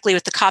electronically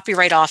with the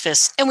Copyright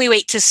Office, and we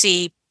wait to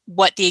see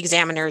what the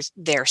examiner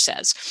there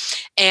says.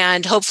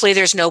 And hopefully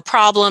there's no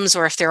problems,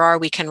 or if there are,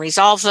 we can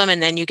resolve them,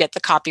 and then you get the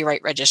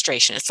copyright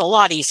registration. It's a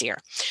lot easier.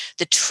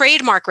 The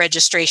trademark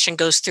registration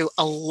goes through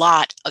a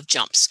lot of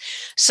jumps.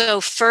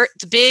 So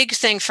the big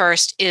thing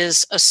first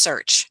is a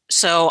search.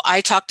 So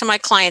I talk to my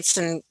clients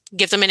and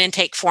give them an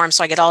intake form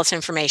so I get all this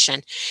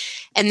information.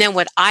 And then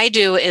what I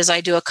do is I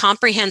do a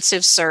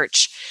comprehensive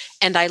search,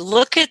 and I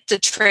look at the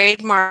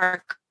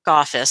trademark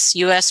office,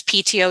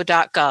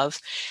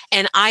 uspto.gov,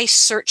 and I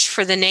search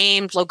for the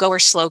name, logo, or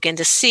slogan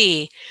to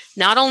see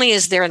not only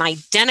is there an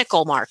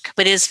identical mark,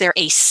 but is there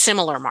a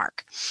similar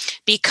mark?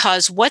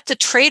 Because what the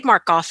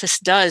trademark office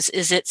does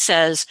is it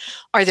says,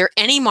 are there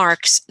any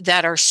marks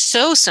that are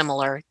so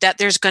similar that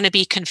there's going to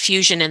be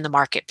confusion in the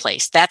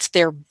marketplace? That's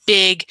their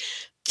big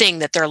thing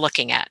that they're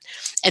looking at.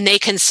 And they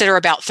consider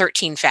about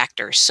 13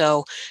 factors.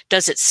 So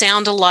does it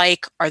sound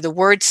alike? Are the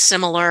words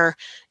similar?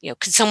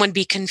 Could someone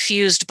be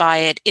confused by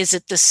it? Is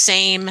it the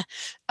same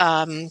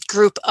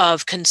group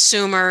of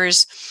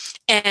consumers?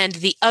 And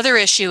the other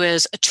issue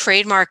is a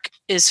trademark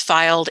is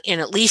filed in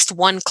at least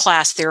one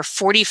class. There are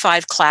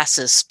 45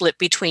 classes split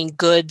between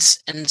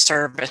goods and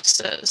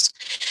services.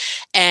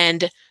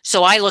 And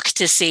so I look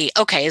to see,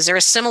 okay, is there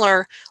a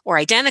similar or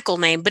identical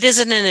name, but is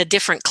it in a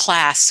different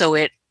class? So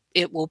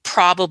it will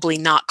probably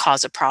not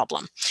cause a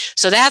problem.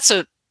 So that's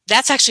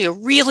actually a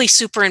really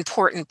super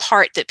important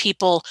part that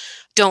people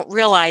don't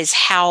realize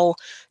how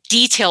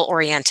detail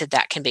oriented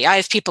that can be. I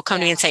have people come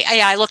to me and say,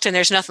 hey, I looked and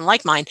there's nothing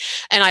like mine.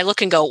 And I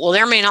look and go, well,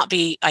 there may not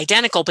be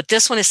identical, but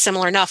this one is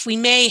similar enough. We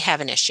may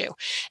have an issue.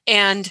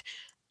 And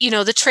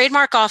the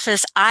trademark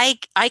office, I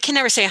can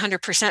never say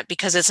 100%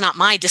 because it's not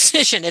my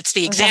decision. It's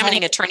the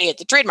examining attorney at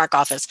the trademark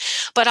office.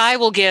 But I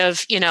will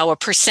give, a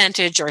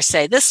percentage or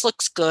say, this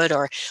looks good,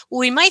 or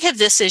we might have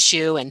this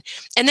issue, and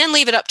then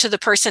leave it up to the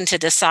person to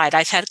decide.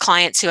 I've had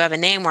clients who have a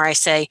name where I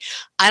say,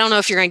 I don't know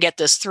if you're going to get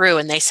this through.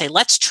 And they say,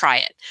 let's try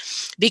it.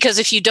 Because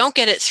if you don't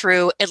get it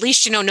through, at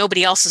least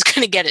nobody else is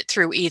going to get it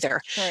through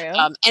either.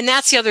 And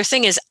that's the other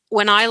thing is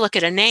when I look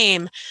at a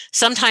name,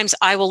 sometimes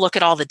I will look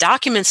at all the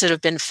documents that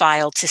have been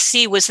filed to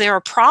see, was there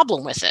a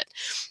problem with it?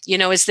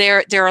 Is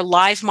there are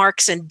live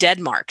marks and dead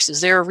marks?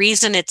 Is there a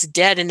reason it's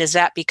dead? And is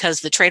that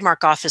because the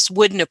trademark office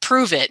wouldn't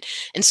approve it?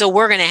 And so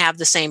we're going to have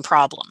the same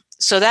problem.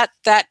 So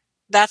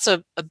that's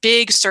a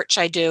big search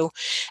I do.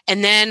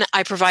 And then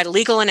I provide a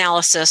legal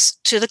analysis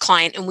to the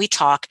client and we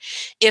talk.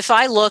 If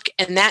I look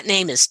and that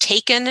name is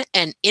taken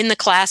and in the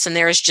class and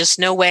there is just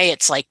no way,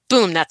 it's like,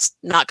 boom, that's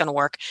not going to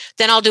work,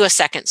 then I'll do a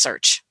second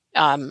search.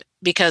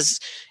 Because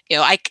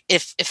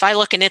if I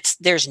look and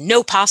there's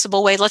no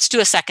possible way, let's do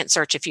a second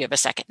search if you have a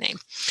second name.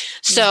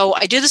 So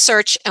I do the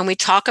search and we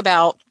talk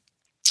about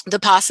the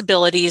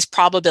possibilities,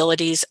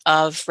 probabilities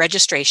of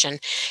registration.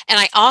 And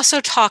I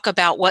also talk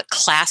about what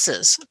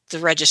classes the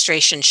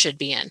registration should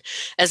be in.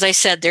 As I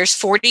said, there's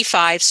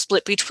 45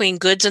 split between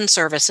goods and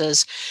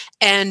services.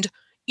 And,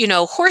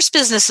 horse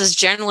businesses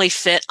generally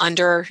fit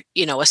under,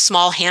 a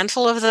small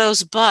handful of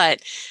those.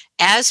 But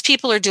as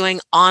people are doing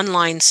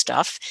online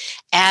stuff,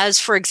 as,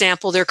 for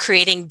example, they're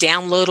creating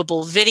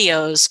downloadable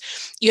videos,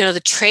 the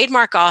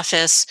trademark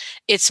office,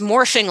 it's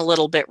morphing a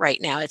little bit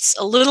right now. It's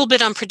a little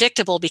bit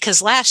unpredictable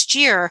because last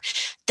year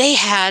they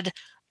had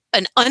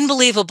an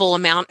unbelievable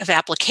amount of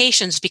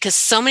applications because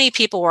so many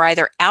people were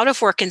either out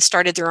of work and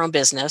started their own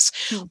business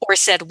or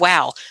said,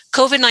 wow,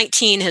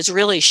 COVID-19 has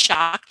really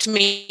shocked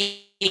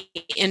me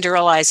into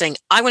realizing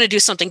I want to do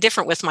something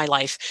different with my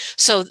life.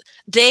 So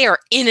they are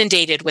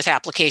inundated with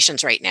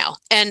applications right now.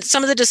 And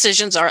some of the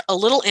decisions are a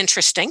little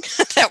interesting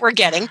that we're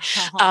getting.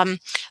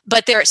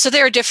 But there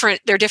are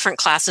different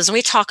classes. And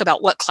we talk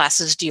about what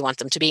classes do you want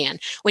them to be in.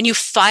 When you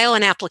file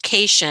an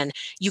application,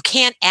 you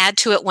can't add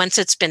to it once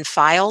it's been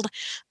filed.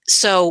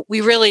 So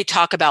we really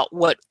talk about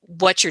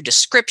what's your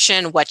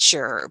description, what's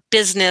your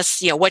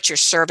business, what's your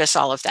service,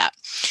 all of that.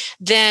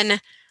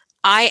 Then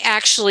I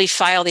actually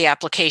file the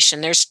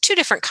application. There's two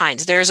different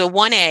kinds. There's a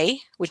 1A,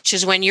 which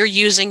is when you're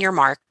using your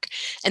mark,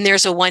 and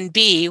there's a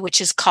 1B,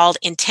 which is called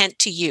intent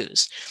to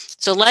use.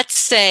 So let's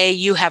say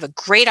you have a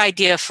great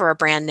idea for a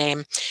brand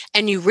name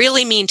and you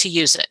really mean to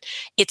use it.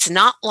 It's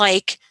not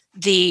like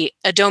a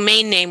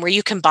domain name where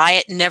you can buy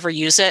it and never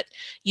use it.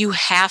 You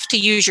have to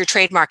use your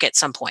trademark at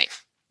some point.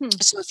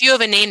 So if you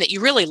have a name that you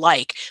really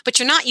like, but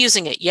you're not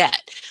using it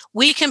yet,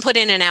 we can put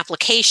in an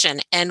application,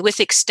 and with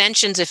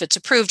extensions, if it's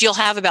approved, you'll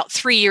have about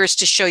 3 years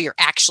to show you're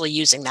actually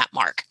using that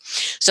mark.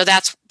 So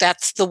that's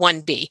the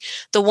 1B.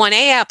 The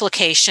 1A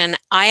application,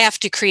 I have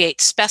to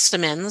create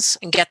specimens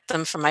and get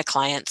them from my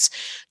clients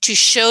to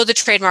show the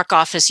trademark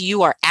office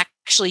you are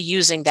actually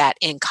using that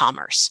in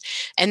commerce.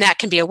 And that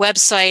can be a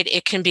website,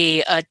 it can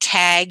be a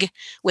tag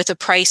with a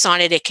price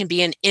on it, it can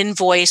be an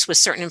invoice with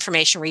certain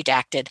information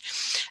redacted.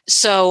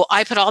 So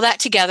I put all that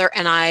together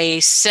and I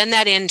send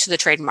that into the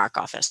trademark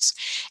office.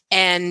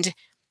 And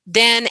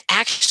then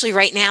actually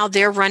right now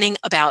they're running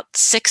about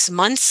 6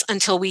 months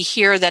until we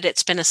hear that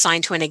it's been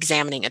assigned to an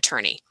examining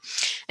attorney.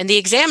 And the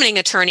examining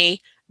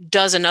attorney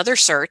does another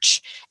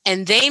search,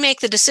 and they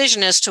make the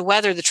decision as to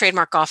whether the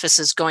trademark office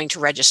is going to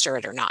register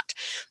it or not.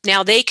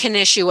 Now, they can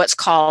issue what's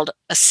called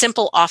a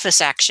simple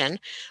office action,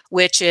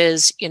 which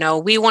is,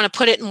 we want to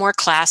put it in more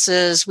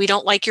classes. We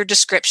don't like your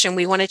description.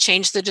 We want to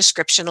change the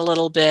description a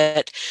little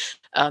bit.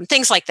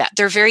 Things like that.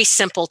 They're very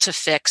simple to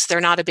fix.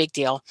 They're not a big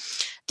deal.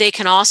 They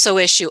can also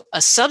issue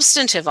a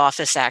substantive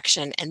office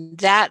action, and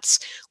that's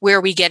where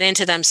we get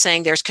into them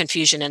saying there's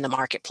confusion in the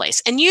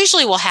marketplace. And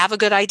usually we'll have a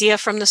good idea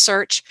from the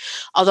search,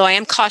 although I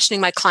am cautioning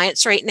my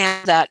clients right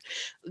now that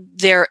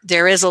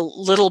there is a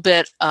little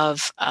bit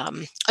of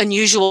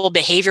unusual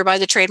behavior by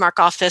the trademark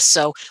office.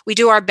 So we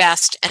do our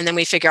best, and then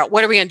we figure out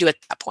what are we going to do at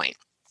that point.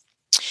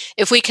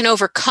 If we can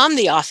overcome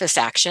the office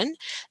action,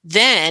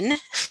 then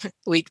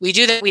we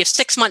do that. We have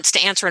 6 months to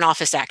answer an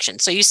office action.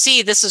 So you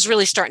see, this is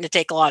really starting to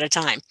take a lot of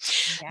time.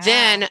 Yeah.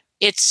 Then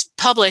it's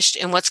published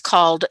in what's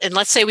called, and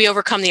let's say we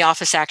overcome the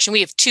office action.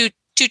 We have two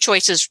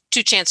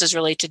chances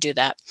really to do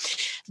that.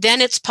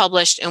 Then it's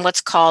published in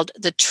what's called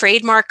the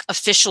Trademark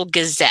Official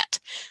Gazette,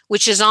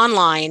 which is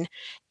online.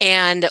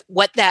 And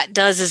what that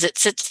does is it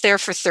sits there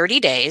for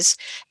 30 days,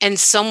 and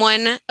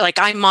someone, like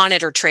I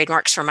monitor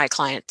trademarks for my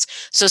clients.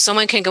 So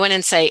someone can go in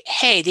and say,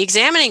 hey, the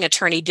examining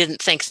attorney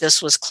didn't think this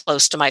was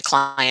close to my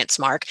client's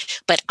mark,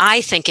 but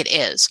I think it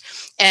is.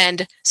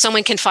 And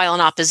someone can file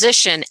an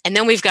opposition, and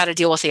then we've got to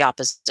deal with the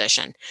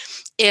opposition.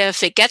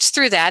 If it gets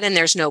through that and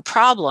there's no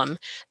problem,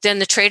 then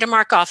the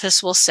trademark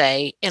office will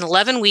say, in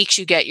 11 weeks,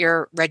 you get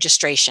your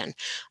registration.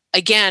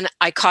 Again,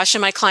 I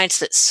caution my clients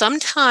that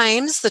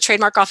sometimes the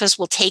trademark office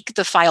will take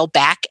the file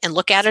back and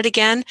look at it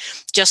again,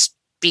 just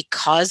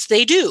because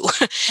they do.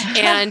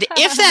 And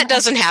if that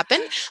doesn't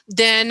happen,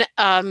 then,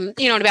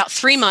 in about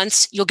 3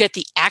 months, you'll get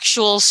the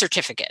actual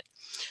certificate.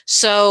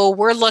 So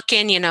we're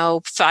looking,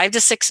 5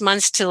 to 6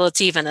 months till it's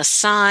even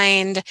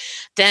assigned,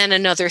 then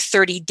another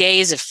 30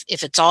 days if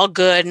it's all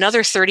good,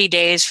 another 30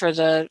 days for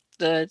the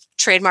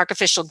Trademark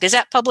Official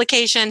Gazette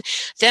publication,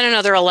 then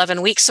another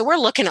 11 weeks. So we're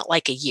looking at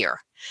like a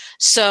year.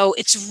 So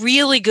it's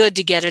really good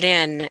to get it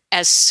in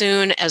as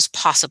soon as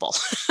possible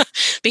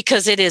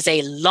because it is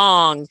a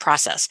long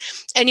process.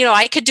 And,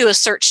 I could do a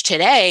search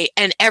today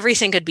and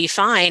everything could be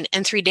fine.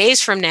 And 3 days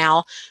from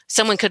now,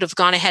 someone could have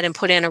gone ahead and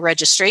put in a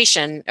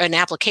registration, an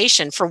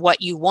application for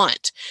what you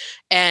want.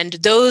 And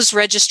those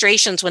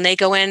registrations, when they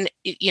go in,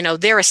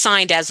 they're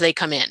assigned as they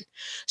come in.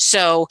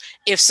 So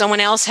if someone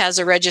else has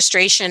a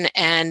registration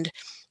and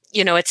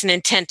it's an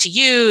intent to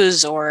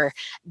use, or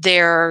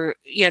they're,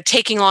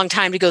 taking a long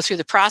time to go through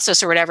the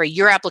process or whatever,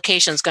 your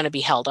application is going to be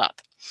held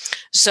up.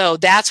 So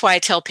that's why I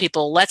tell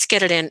people, let's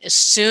get it in as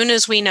soon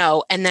as we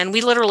know. And then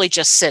we literally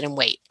just sit and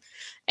wait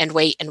and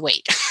wait and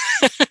wait.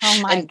 Oh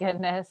my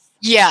goodness.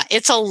 Yeah,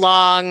 it's a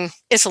long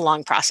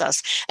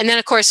process. And then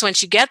of course,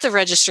 once you get the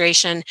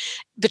registration,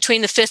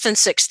 between the 5th and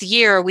 6th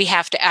year, we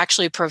have to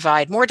actually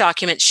provide more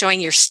documents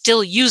showing you're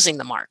still using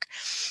the mark.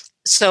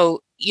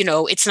 So,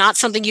 it's not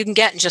something you can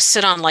get and just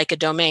sit on like a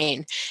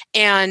domain.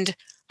 And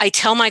I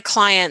tell my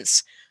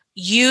clients,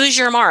 use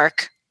your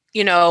mark,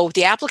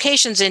 the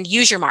application's in,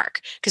 use your mark.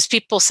 Because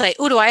people say,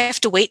 oh, do I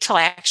have to wait till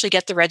I actually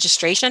get the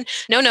registration?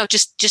 No,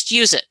 just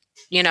use it.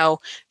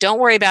 Don't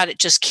worry about it.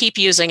 Just keep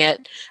using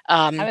it.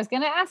 I was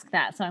going to ask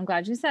that. So I'm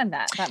glad you said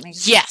that. That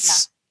makes sense.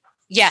 Yeah.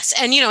 Yes.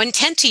 And,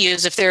 intent to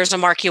use, if there's a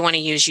mark you want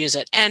to use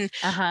it. And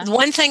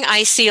one thing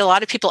I see a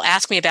lot of people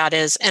ask me about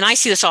is, and I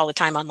see this all the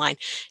time online,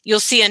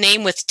 you'll see a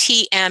name with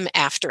TM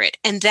after it.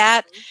 And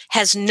that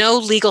has no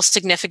legal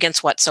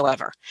significance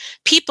whatsoever.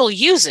 People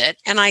use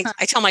it. And I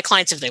tell my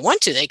clients if they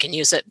want to, they can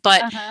use it.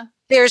 But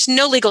there's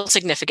no legal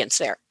significance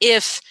there.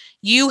 If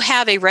you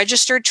have a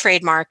registered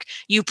trademark,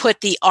 you put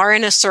the R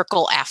in a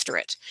circle after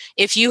it.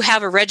 If you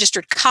have a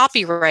registered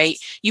copyright,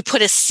 you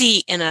put a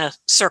C in a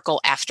circle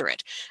after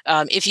it.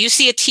 If you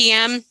see a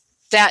TM,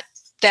 that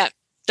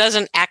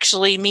doesn't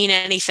actually mean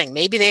anything.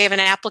 Maybe they have an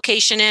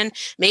application in,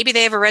 maybe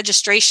they have a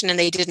registration and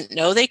they didn't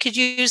know they could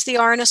use the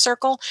R in a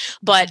circle,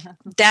 but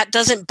that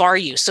doesn't bar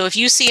you. So if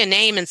you see a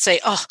name and say,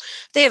 oh,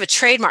 they have a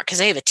trademark because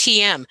they have a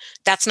TM,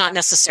 that's not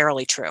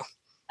necessarily true.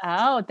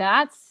 Oh,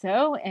 that's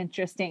so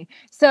interesting.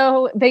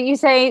 So, but you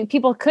say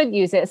people could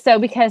use it. So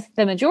because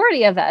the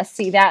majority of us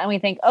see that and we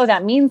think, oh,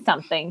 that means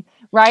something,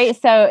 right?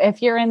 So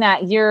if you're in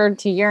that year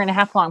to year and a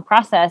half long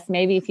process,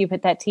 maybe if you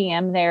put that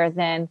TM there,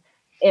 then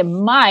it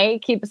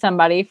might keep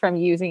somebody from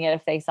using it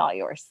if they saw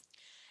yours.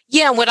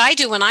 Yeah, what I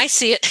do when I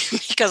see it,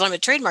 because I'm a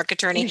trademark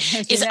attorney,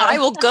 is I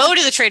will go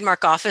to the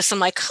trademark office. I'm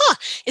like,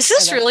 is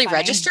this really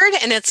registered?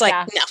 And it's like,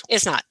 no,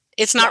 it's not.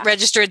 It's not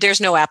registered.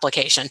 There's no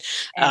application.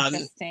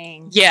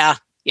 Interesting.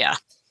 Yeah.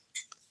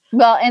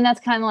 Well, and that's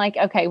kind of like,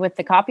 okay, with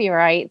the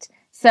copyright.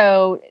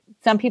 So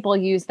some people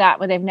use that,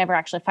 but they've never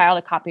actually filed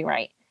a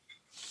copyright.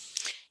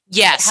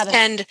 Yes.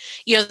 And,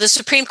 the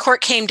Supreme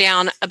Court came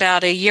down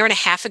about a year and a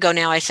half ago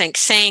now, I think,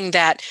 saying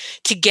that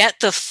to get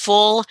the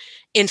full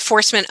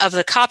enforcement of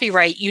the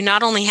copyright, you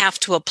not only have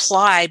to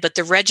apply, but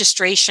the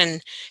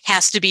registration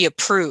has to be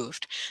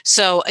approved.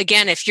 So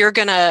again, if you're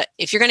gonna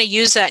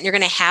use that and you're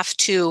gonna have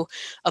to,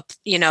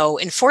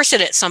 enforce it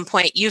at some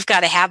point, you've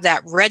got to have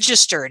that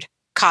registered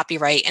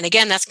copyright. And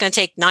again, that's going to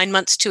take 9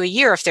 months to a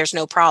year if there's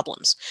no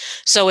problems.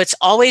 So it's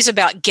always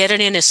about get it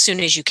in as soon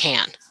as you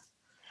can.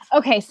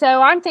 Okay,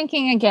 so I'm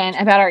thinking again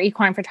about our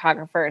equine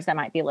photographers that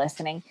might be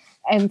listening.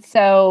 And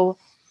so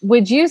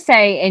would you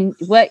say, in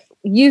what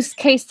use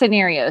case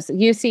scenarios,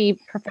 you see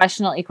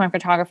professional equine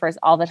photographers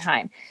all the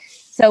time.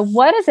 So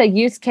what does a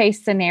use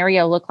case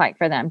scenario look like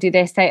for them? Do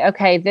they say,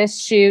 okay,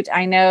 this shoot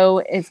I know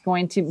is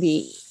going to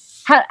be,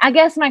 I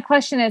guess my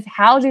question is,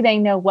 how do they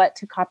know what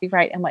to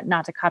copyright and what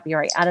not to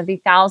copyright out of the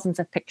thousands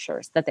of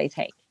pictures that they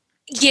take?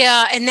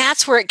 Yeah, and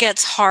that's where it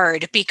gets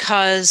hard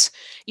because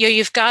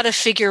you've got to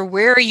figure,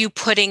 where are you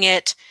putting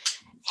it?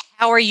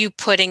 How are you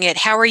putting it?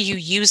 How are you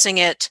using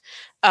it?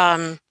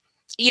 And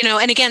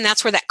again,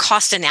 that's where that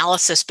cost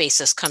analysis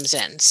basis comes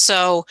in.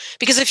 So,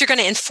 because if you're going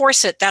to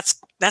enforce it,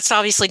 that's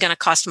obviously going to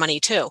cost money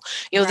too.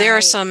 Right. There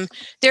are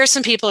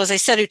some people, as I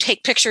said, who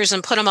take pictures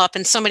and put them up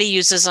and somebody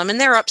uses them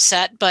and they're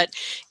upset, but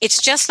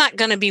it's just not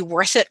going to be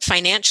worth it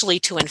financially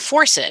to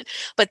enforce it.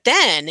 But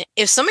then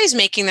if somebody's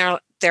making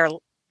their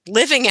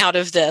living out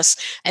of this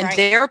and right.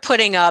 they're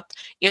putting up,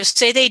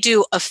 say they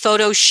do a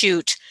photo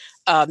shoot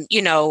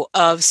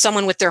of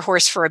someone with their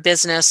horse for a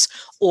business,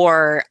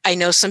 or I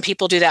know some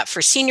people do that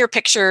for senior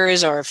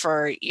pictures or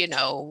for,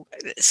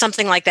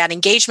 something like that,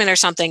 engagement or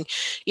something.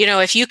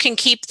 If you can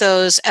keep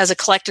those as a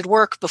collected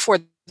work before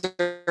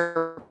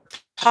they're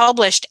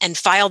published and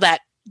file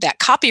that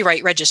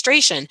copyright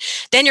registration,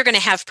 then you're going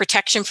to have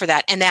protection for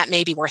that, and that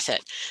may be worth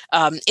it.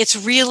 It's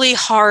really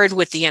hard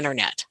with the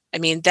internet. I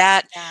mean,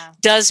 that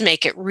does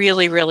make it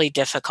really, really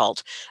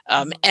difficult.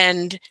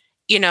 And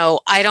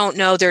I don't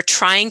know, they're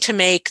trying to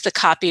make the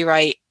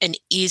copyright an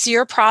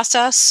easier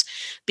process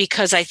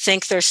because I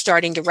think they're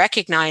starting to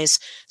recognize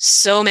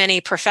so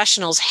many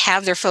professionals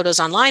have their photos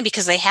online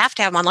because they have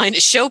to have them online to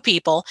show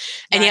people,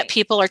 and yet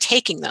people are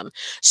taking them.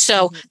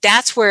 So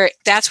that's where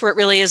it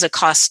really is a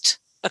cost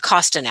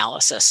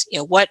analysis.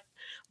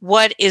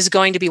 What is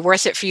going to be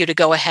worth it for you to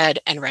go ahead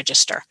and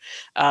register?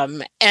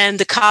 And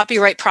the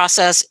copyright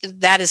process,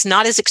 that is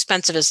not as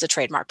expensive as the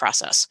trademark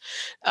process.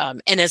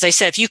 And as I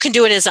said, if you can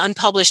do it as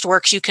unpublished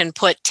works, you can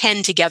put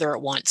 10 together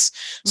at once.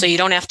 So you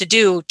don't have to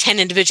do 10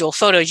 individual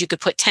photos. You could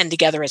put 10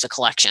 together as a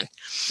collection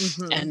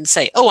and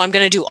say, oh, I'm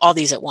going to do all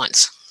these at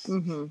once.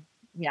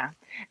 Yeah.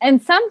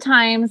 And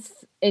sometimes,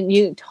 and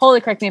you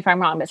totally correct me if I'm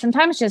wrong, but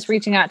sometimes just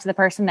reaching out to the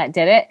person that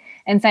did it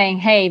and saying,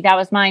 hey, that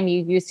was mine.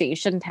 You used it. You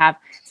shouldn't have.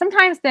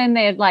 Sometimes then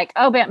they'd like,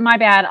 oh, but my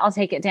bad. I'll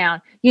take it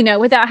down,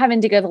 without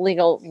having to go the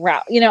legal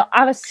route. I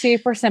have a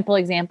super simple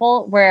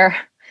example where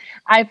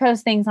I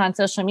post things on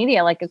social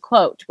media, like a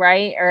quote,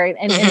 right? Or an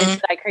image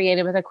that I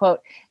created with a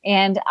quote.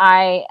 And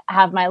I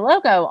have my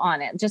logo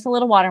on it, just a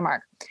little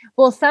watermark.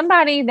 Well,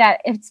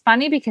 it's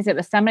funny because it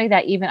was somebody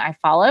that even I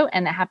follow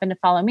and that happened to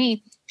follow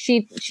me.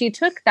 She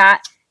took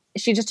that.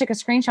 She just took a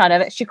screenshot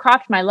of it. She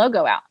cropped my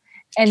logo out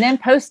and then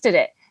posted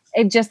it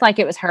just like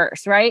it was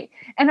hers. Right.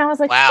 And I was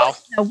like, wow,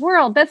 what in the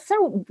world? That's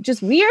so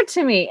just weird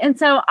to me. And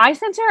so I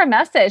sent her a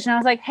message and I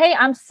was like, hey,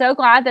 I'm so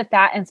glad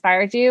that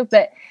inspired you.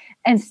 But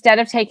instead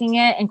of taking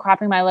it and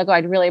cropping my logo,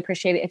 I'd really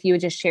appreciate it if you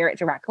would just share it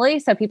directly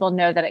so people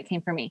know that it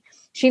came from me.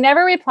 She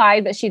never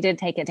replied, but she did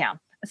take it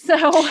down. So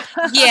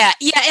yeah.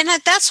 And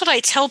that's what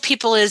I tell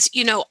people is,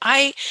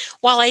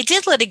 while I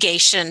did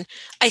litigation,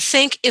 I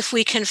think if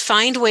we can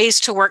find ways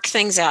to work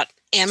things out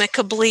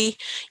amicably,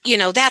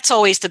 that's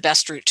always the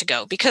best route to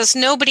go because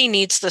nobody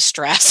needs the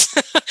stress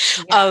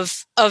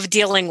of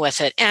dealing with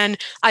it. And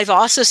I've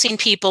also seen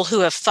people who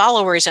have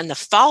followers and the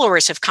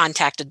followers have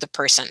contacted the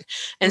person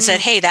and said,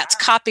 hey, that's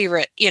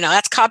copyright,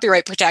 that's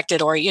copyright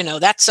protected, or,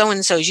 that's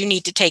so-and-so's, you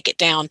need to take it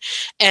down.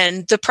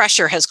 And the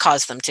pressure has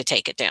caused them to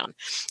take it down.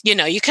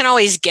 You can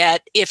always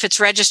get, if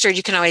it's registered,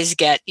 you can always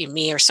get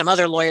me or some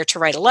other lawyer to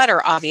write a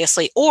letter,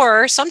 obviously,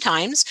 or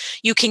sometimes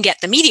you can get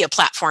the media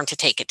platform to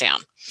take it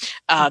down.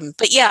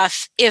 But yeah,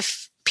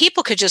 if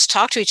people could just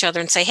talk to each other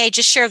and say, hey,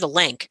 just share the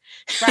link.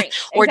 Right.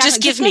 Or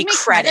just give me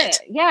credit.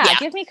 Yeah,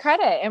 give me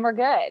credit and we're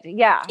good.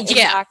 Yeah,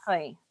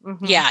 exactly.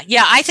 Yeah.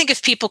 I think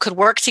if people could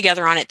work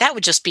together on it, that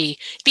would just be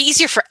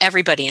easier for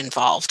everybody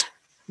involved.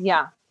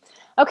 Yeah.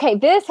 Okay,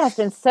 this has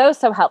been so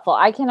helpful.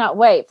 I cannot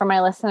wait for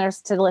my listeners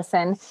to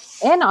listen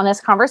in on this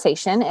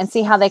conversation and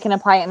see how they can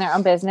apply it in their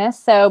own business.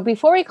 So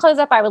before we close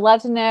up, I would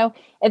love to know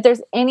if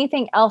there's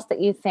anything else that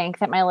you think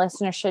that my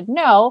listeners should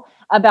know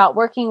about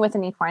working with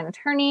an equine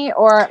attorney,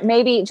 or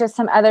maybe just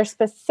some other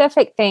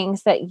specific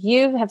things that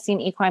you have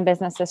seen equine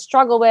businesses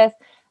struggle with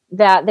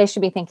that they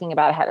should be thinking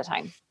about ahead of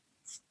time.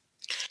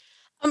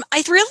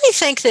 I really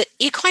think that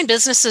equine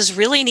businesses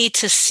really need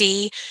to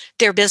see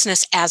their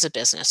business as a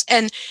business.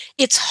 And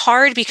it's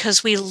hard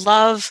because we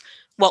love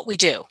what we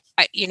do.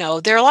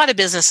 There are a lot of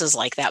businesses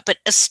like that, but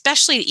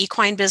especially the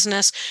equine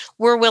business,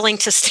 we're willing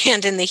to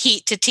stand in the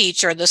heat to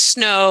teach or the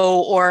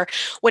snow or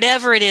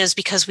whatever it is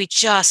because we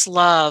just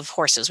love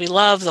horses. We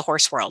love the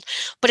horse world,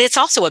 but it's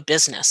also a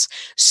business.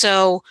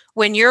 So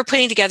when you're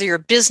putting together your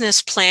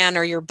business plan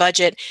or your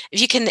budget, if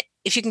you can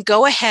if you can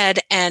go ahead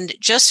and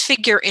just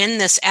figure in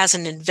this as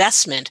an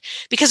investment,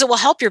 because it will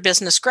help your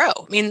business grow.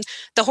 I mean,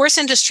 the horse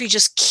industry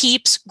just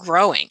keeps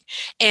growing.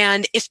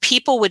 And if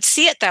people would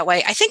see it that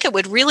way, I think it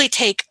would really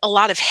take a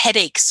lot of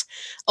headaches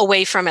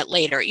away from it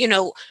later.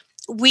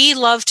 We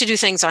love to do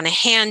things on a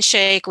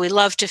handshake. We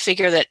love to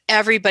figure that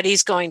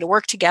everybody's going to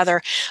work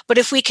together. But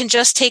if we can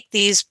just take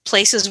these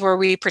places where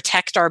we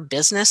protect our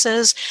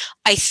businesses,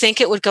 I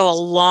think it would go a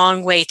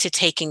long way to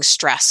taking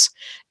stress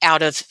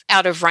out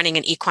of running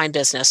an equine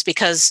business.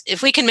 Because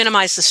if we can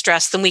minimize the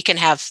stress, then we can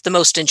have the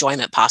most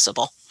enjoyment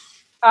possible.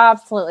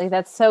 Absolutely.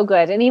 That's so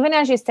good. And even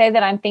as you say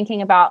that, I'm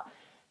thinking about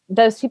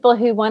those people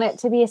who want it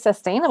to be a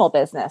sustainable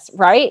business,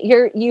 right?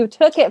 You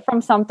took it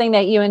from something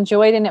that you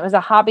enjoyed and it was a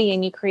hobby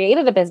and you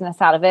created a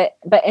business out of it.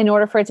 But in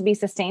order for it to be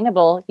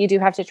sustainable, you do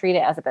have to treat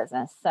it as a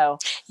business. So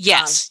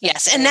yes.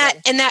 And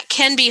that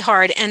can be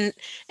hard. And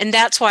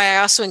that's why I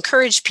also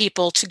encourage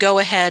people to go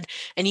ahead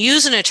and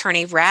use an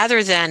attorney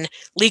rather than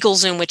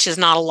LegalZoom, which is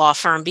not a law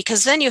firm,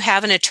 because then you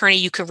have an attorney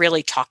you can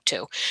really talk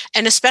to.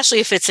 And especially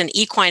if it's an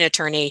equine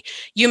attorney,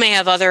 you may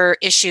have other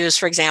issues,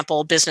 for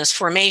example, business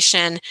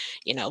formation,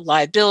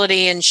 liability,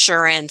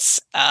 insurance,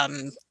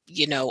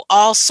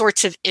 all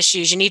sorts of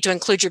issues. You need to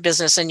include your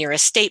business in your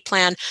estate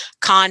plan,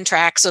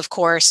 contracts, of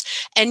course,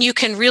 and you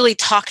can really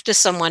talk to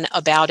someone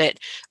about it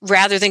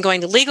rather than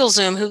going to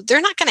LegalZoom, who they're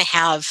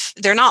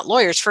not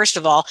lawyers, first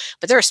of all,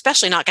 but they're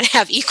especially not going to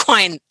have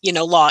equine,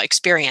 law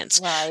experience.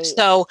 Right.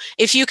 So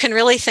if you can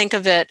really think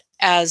of it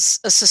as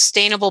a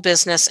sustainable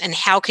business and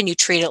how can you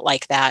treat it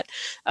like that,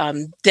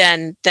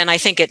 then I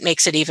think it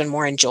makes it even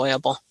more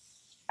enjoyable.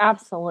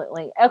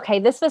 Absolutely. Okay,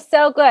 this was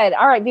so good.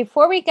 All right,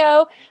 before we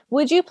go,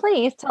 would you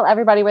please tell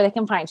everybody where they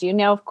can find you?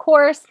 Now, of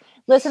course,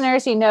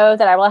 listeners, you know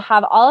that I will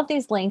have all of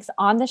these links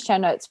on the show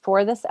notes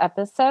for this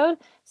episode.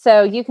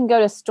 So you can go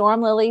to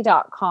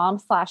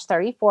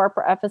stormlily.com/34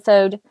 for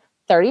episode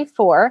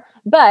 34.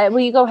 But will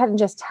you go ahead and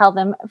just tell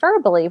them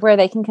verbally where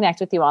they can connect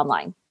with you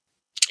online?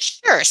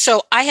 Sure.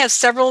 So I have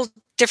several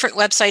different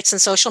websites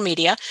and social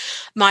media.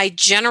 My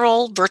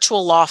general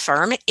virtual law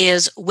firm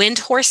is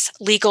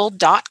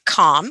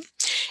windhorselegal.com.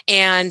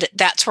 And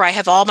that's where I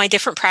have all my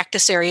different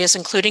practice areas,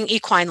 including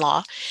equine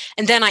law.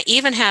 And then I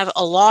even have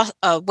a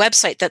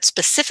website that's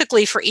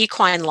specifically for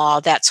equine law.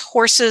 That's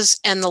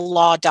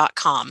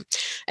horsesandthelaw.com.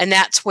 And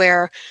that's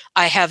where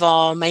I have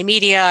all my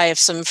media. I have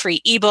some free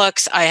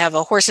ebooks. I have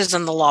a Horses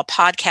and the Law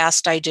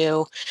podcast I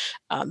do.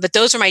 But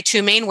those are my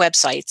two main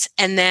websites.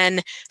 And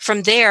then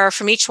from there,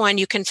 from each one,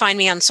 you can find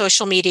me on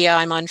social media.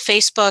 I'm on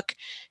Facebook,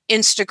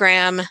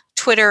 Instagram,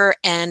 Twitter,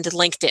 and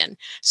LinkedIn.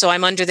 So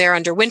I'm under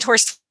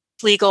Windhorse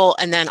Legal,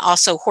 and then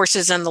also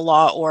Horses and the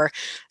Law, or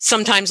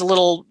sometimes a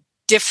little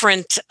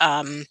different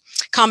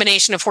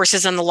combination of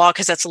Horses and the Law,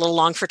 because that's a little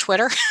long for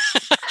Twitter.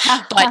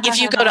 But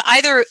if you go to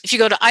either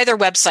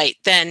website,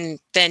 then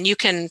you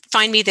can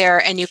find me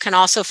there, and you can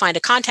also find a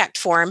contact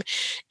form.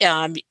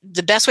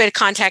 The best way to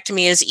contact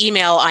me is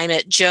email. I'm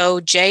at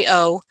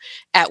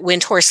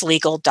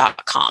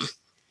jo@windhorselegal.com.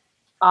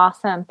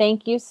 Awesome.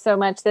 Thank you so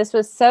much. This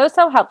was so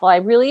helpful. I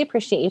really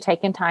appreciate you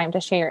taking time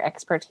to share your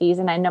expertise,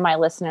 and I know my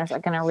listeners are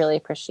going to really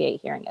appreciate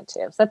hearing it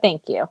too. So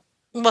thank you.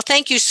 Well,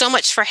 thank you so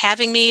much for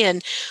having me.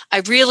 And I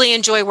really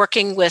enjoy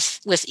working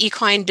with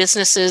equine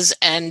businesses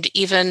and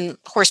even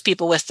horse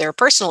people with their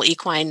personal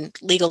equine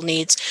legal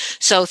needs.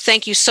 So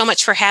thank you so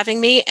much for having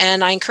me.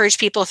 And I encourage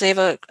people, if they have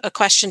a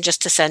question,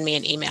 just to send me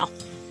an email.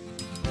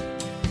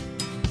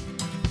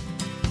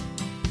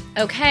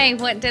 Okay,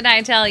 what did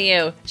I tell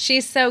you?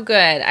 She's so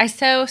good. I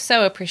so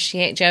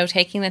appreciate Jo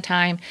taking the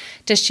time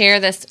to share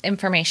this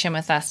information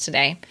with us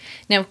today.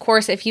 Now, of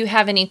course, if you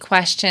have any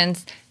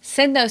questions,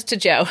 send those to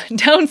Jo.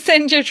 Don't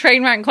send your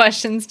trademark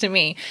questions to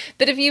me.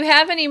 But if you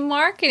have any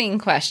marketing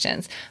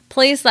questions,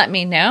 please let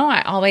me know.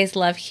 I always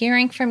love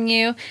hearing from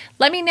you.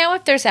 Let me know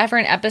if there's ever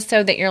an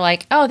episode that you're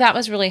like, oh, that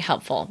was really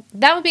helpful.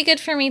 That would be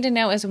good for me to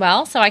know as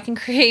well, so I can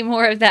create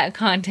more of that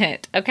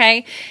content,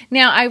 okay?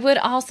 Now, I would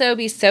also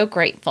be so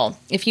grateful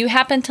if you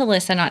happen to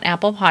listen on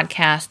Apple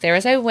Podcasts. There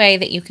is a way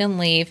that you can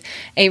leave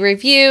a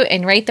review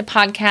and rate the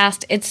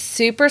podcast. It's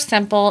super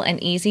simple and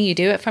easy. You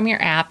do it from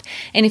your app.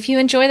 And if you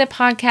enjoy the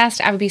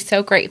podcast, I would be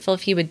so grateful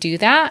if you would do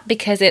that,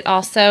 because it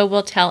also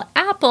will tell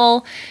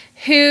Apple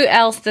who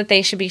else that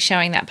they should be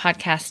showing that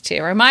podcast to,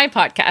 or my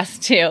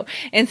podcast to.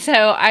 And so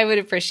I would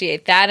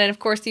appreciate that. And of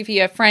course, if you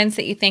have friends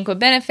that you think would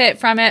benefit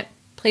from it,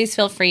 please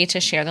feel free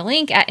to share the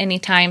link at any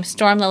time,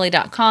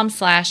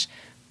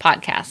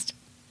 stormlily.com/podcast.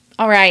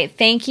 All right.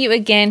 Thank you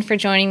again for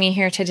joining me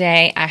here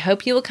today. I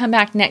hope you will come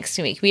back next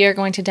week. We are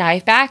going to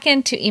dive back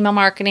into email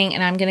marketing,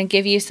 and I'm going to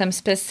give you some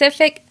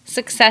specific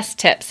success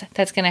tips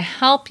that's going to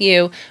help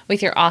you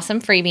with your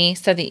awesome freebie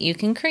so that you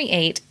can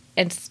create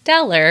a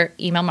stellar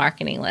email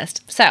marketing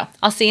list. So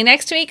I'll see you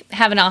next week.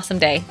 Have an awesome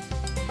day.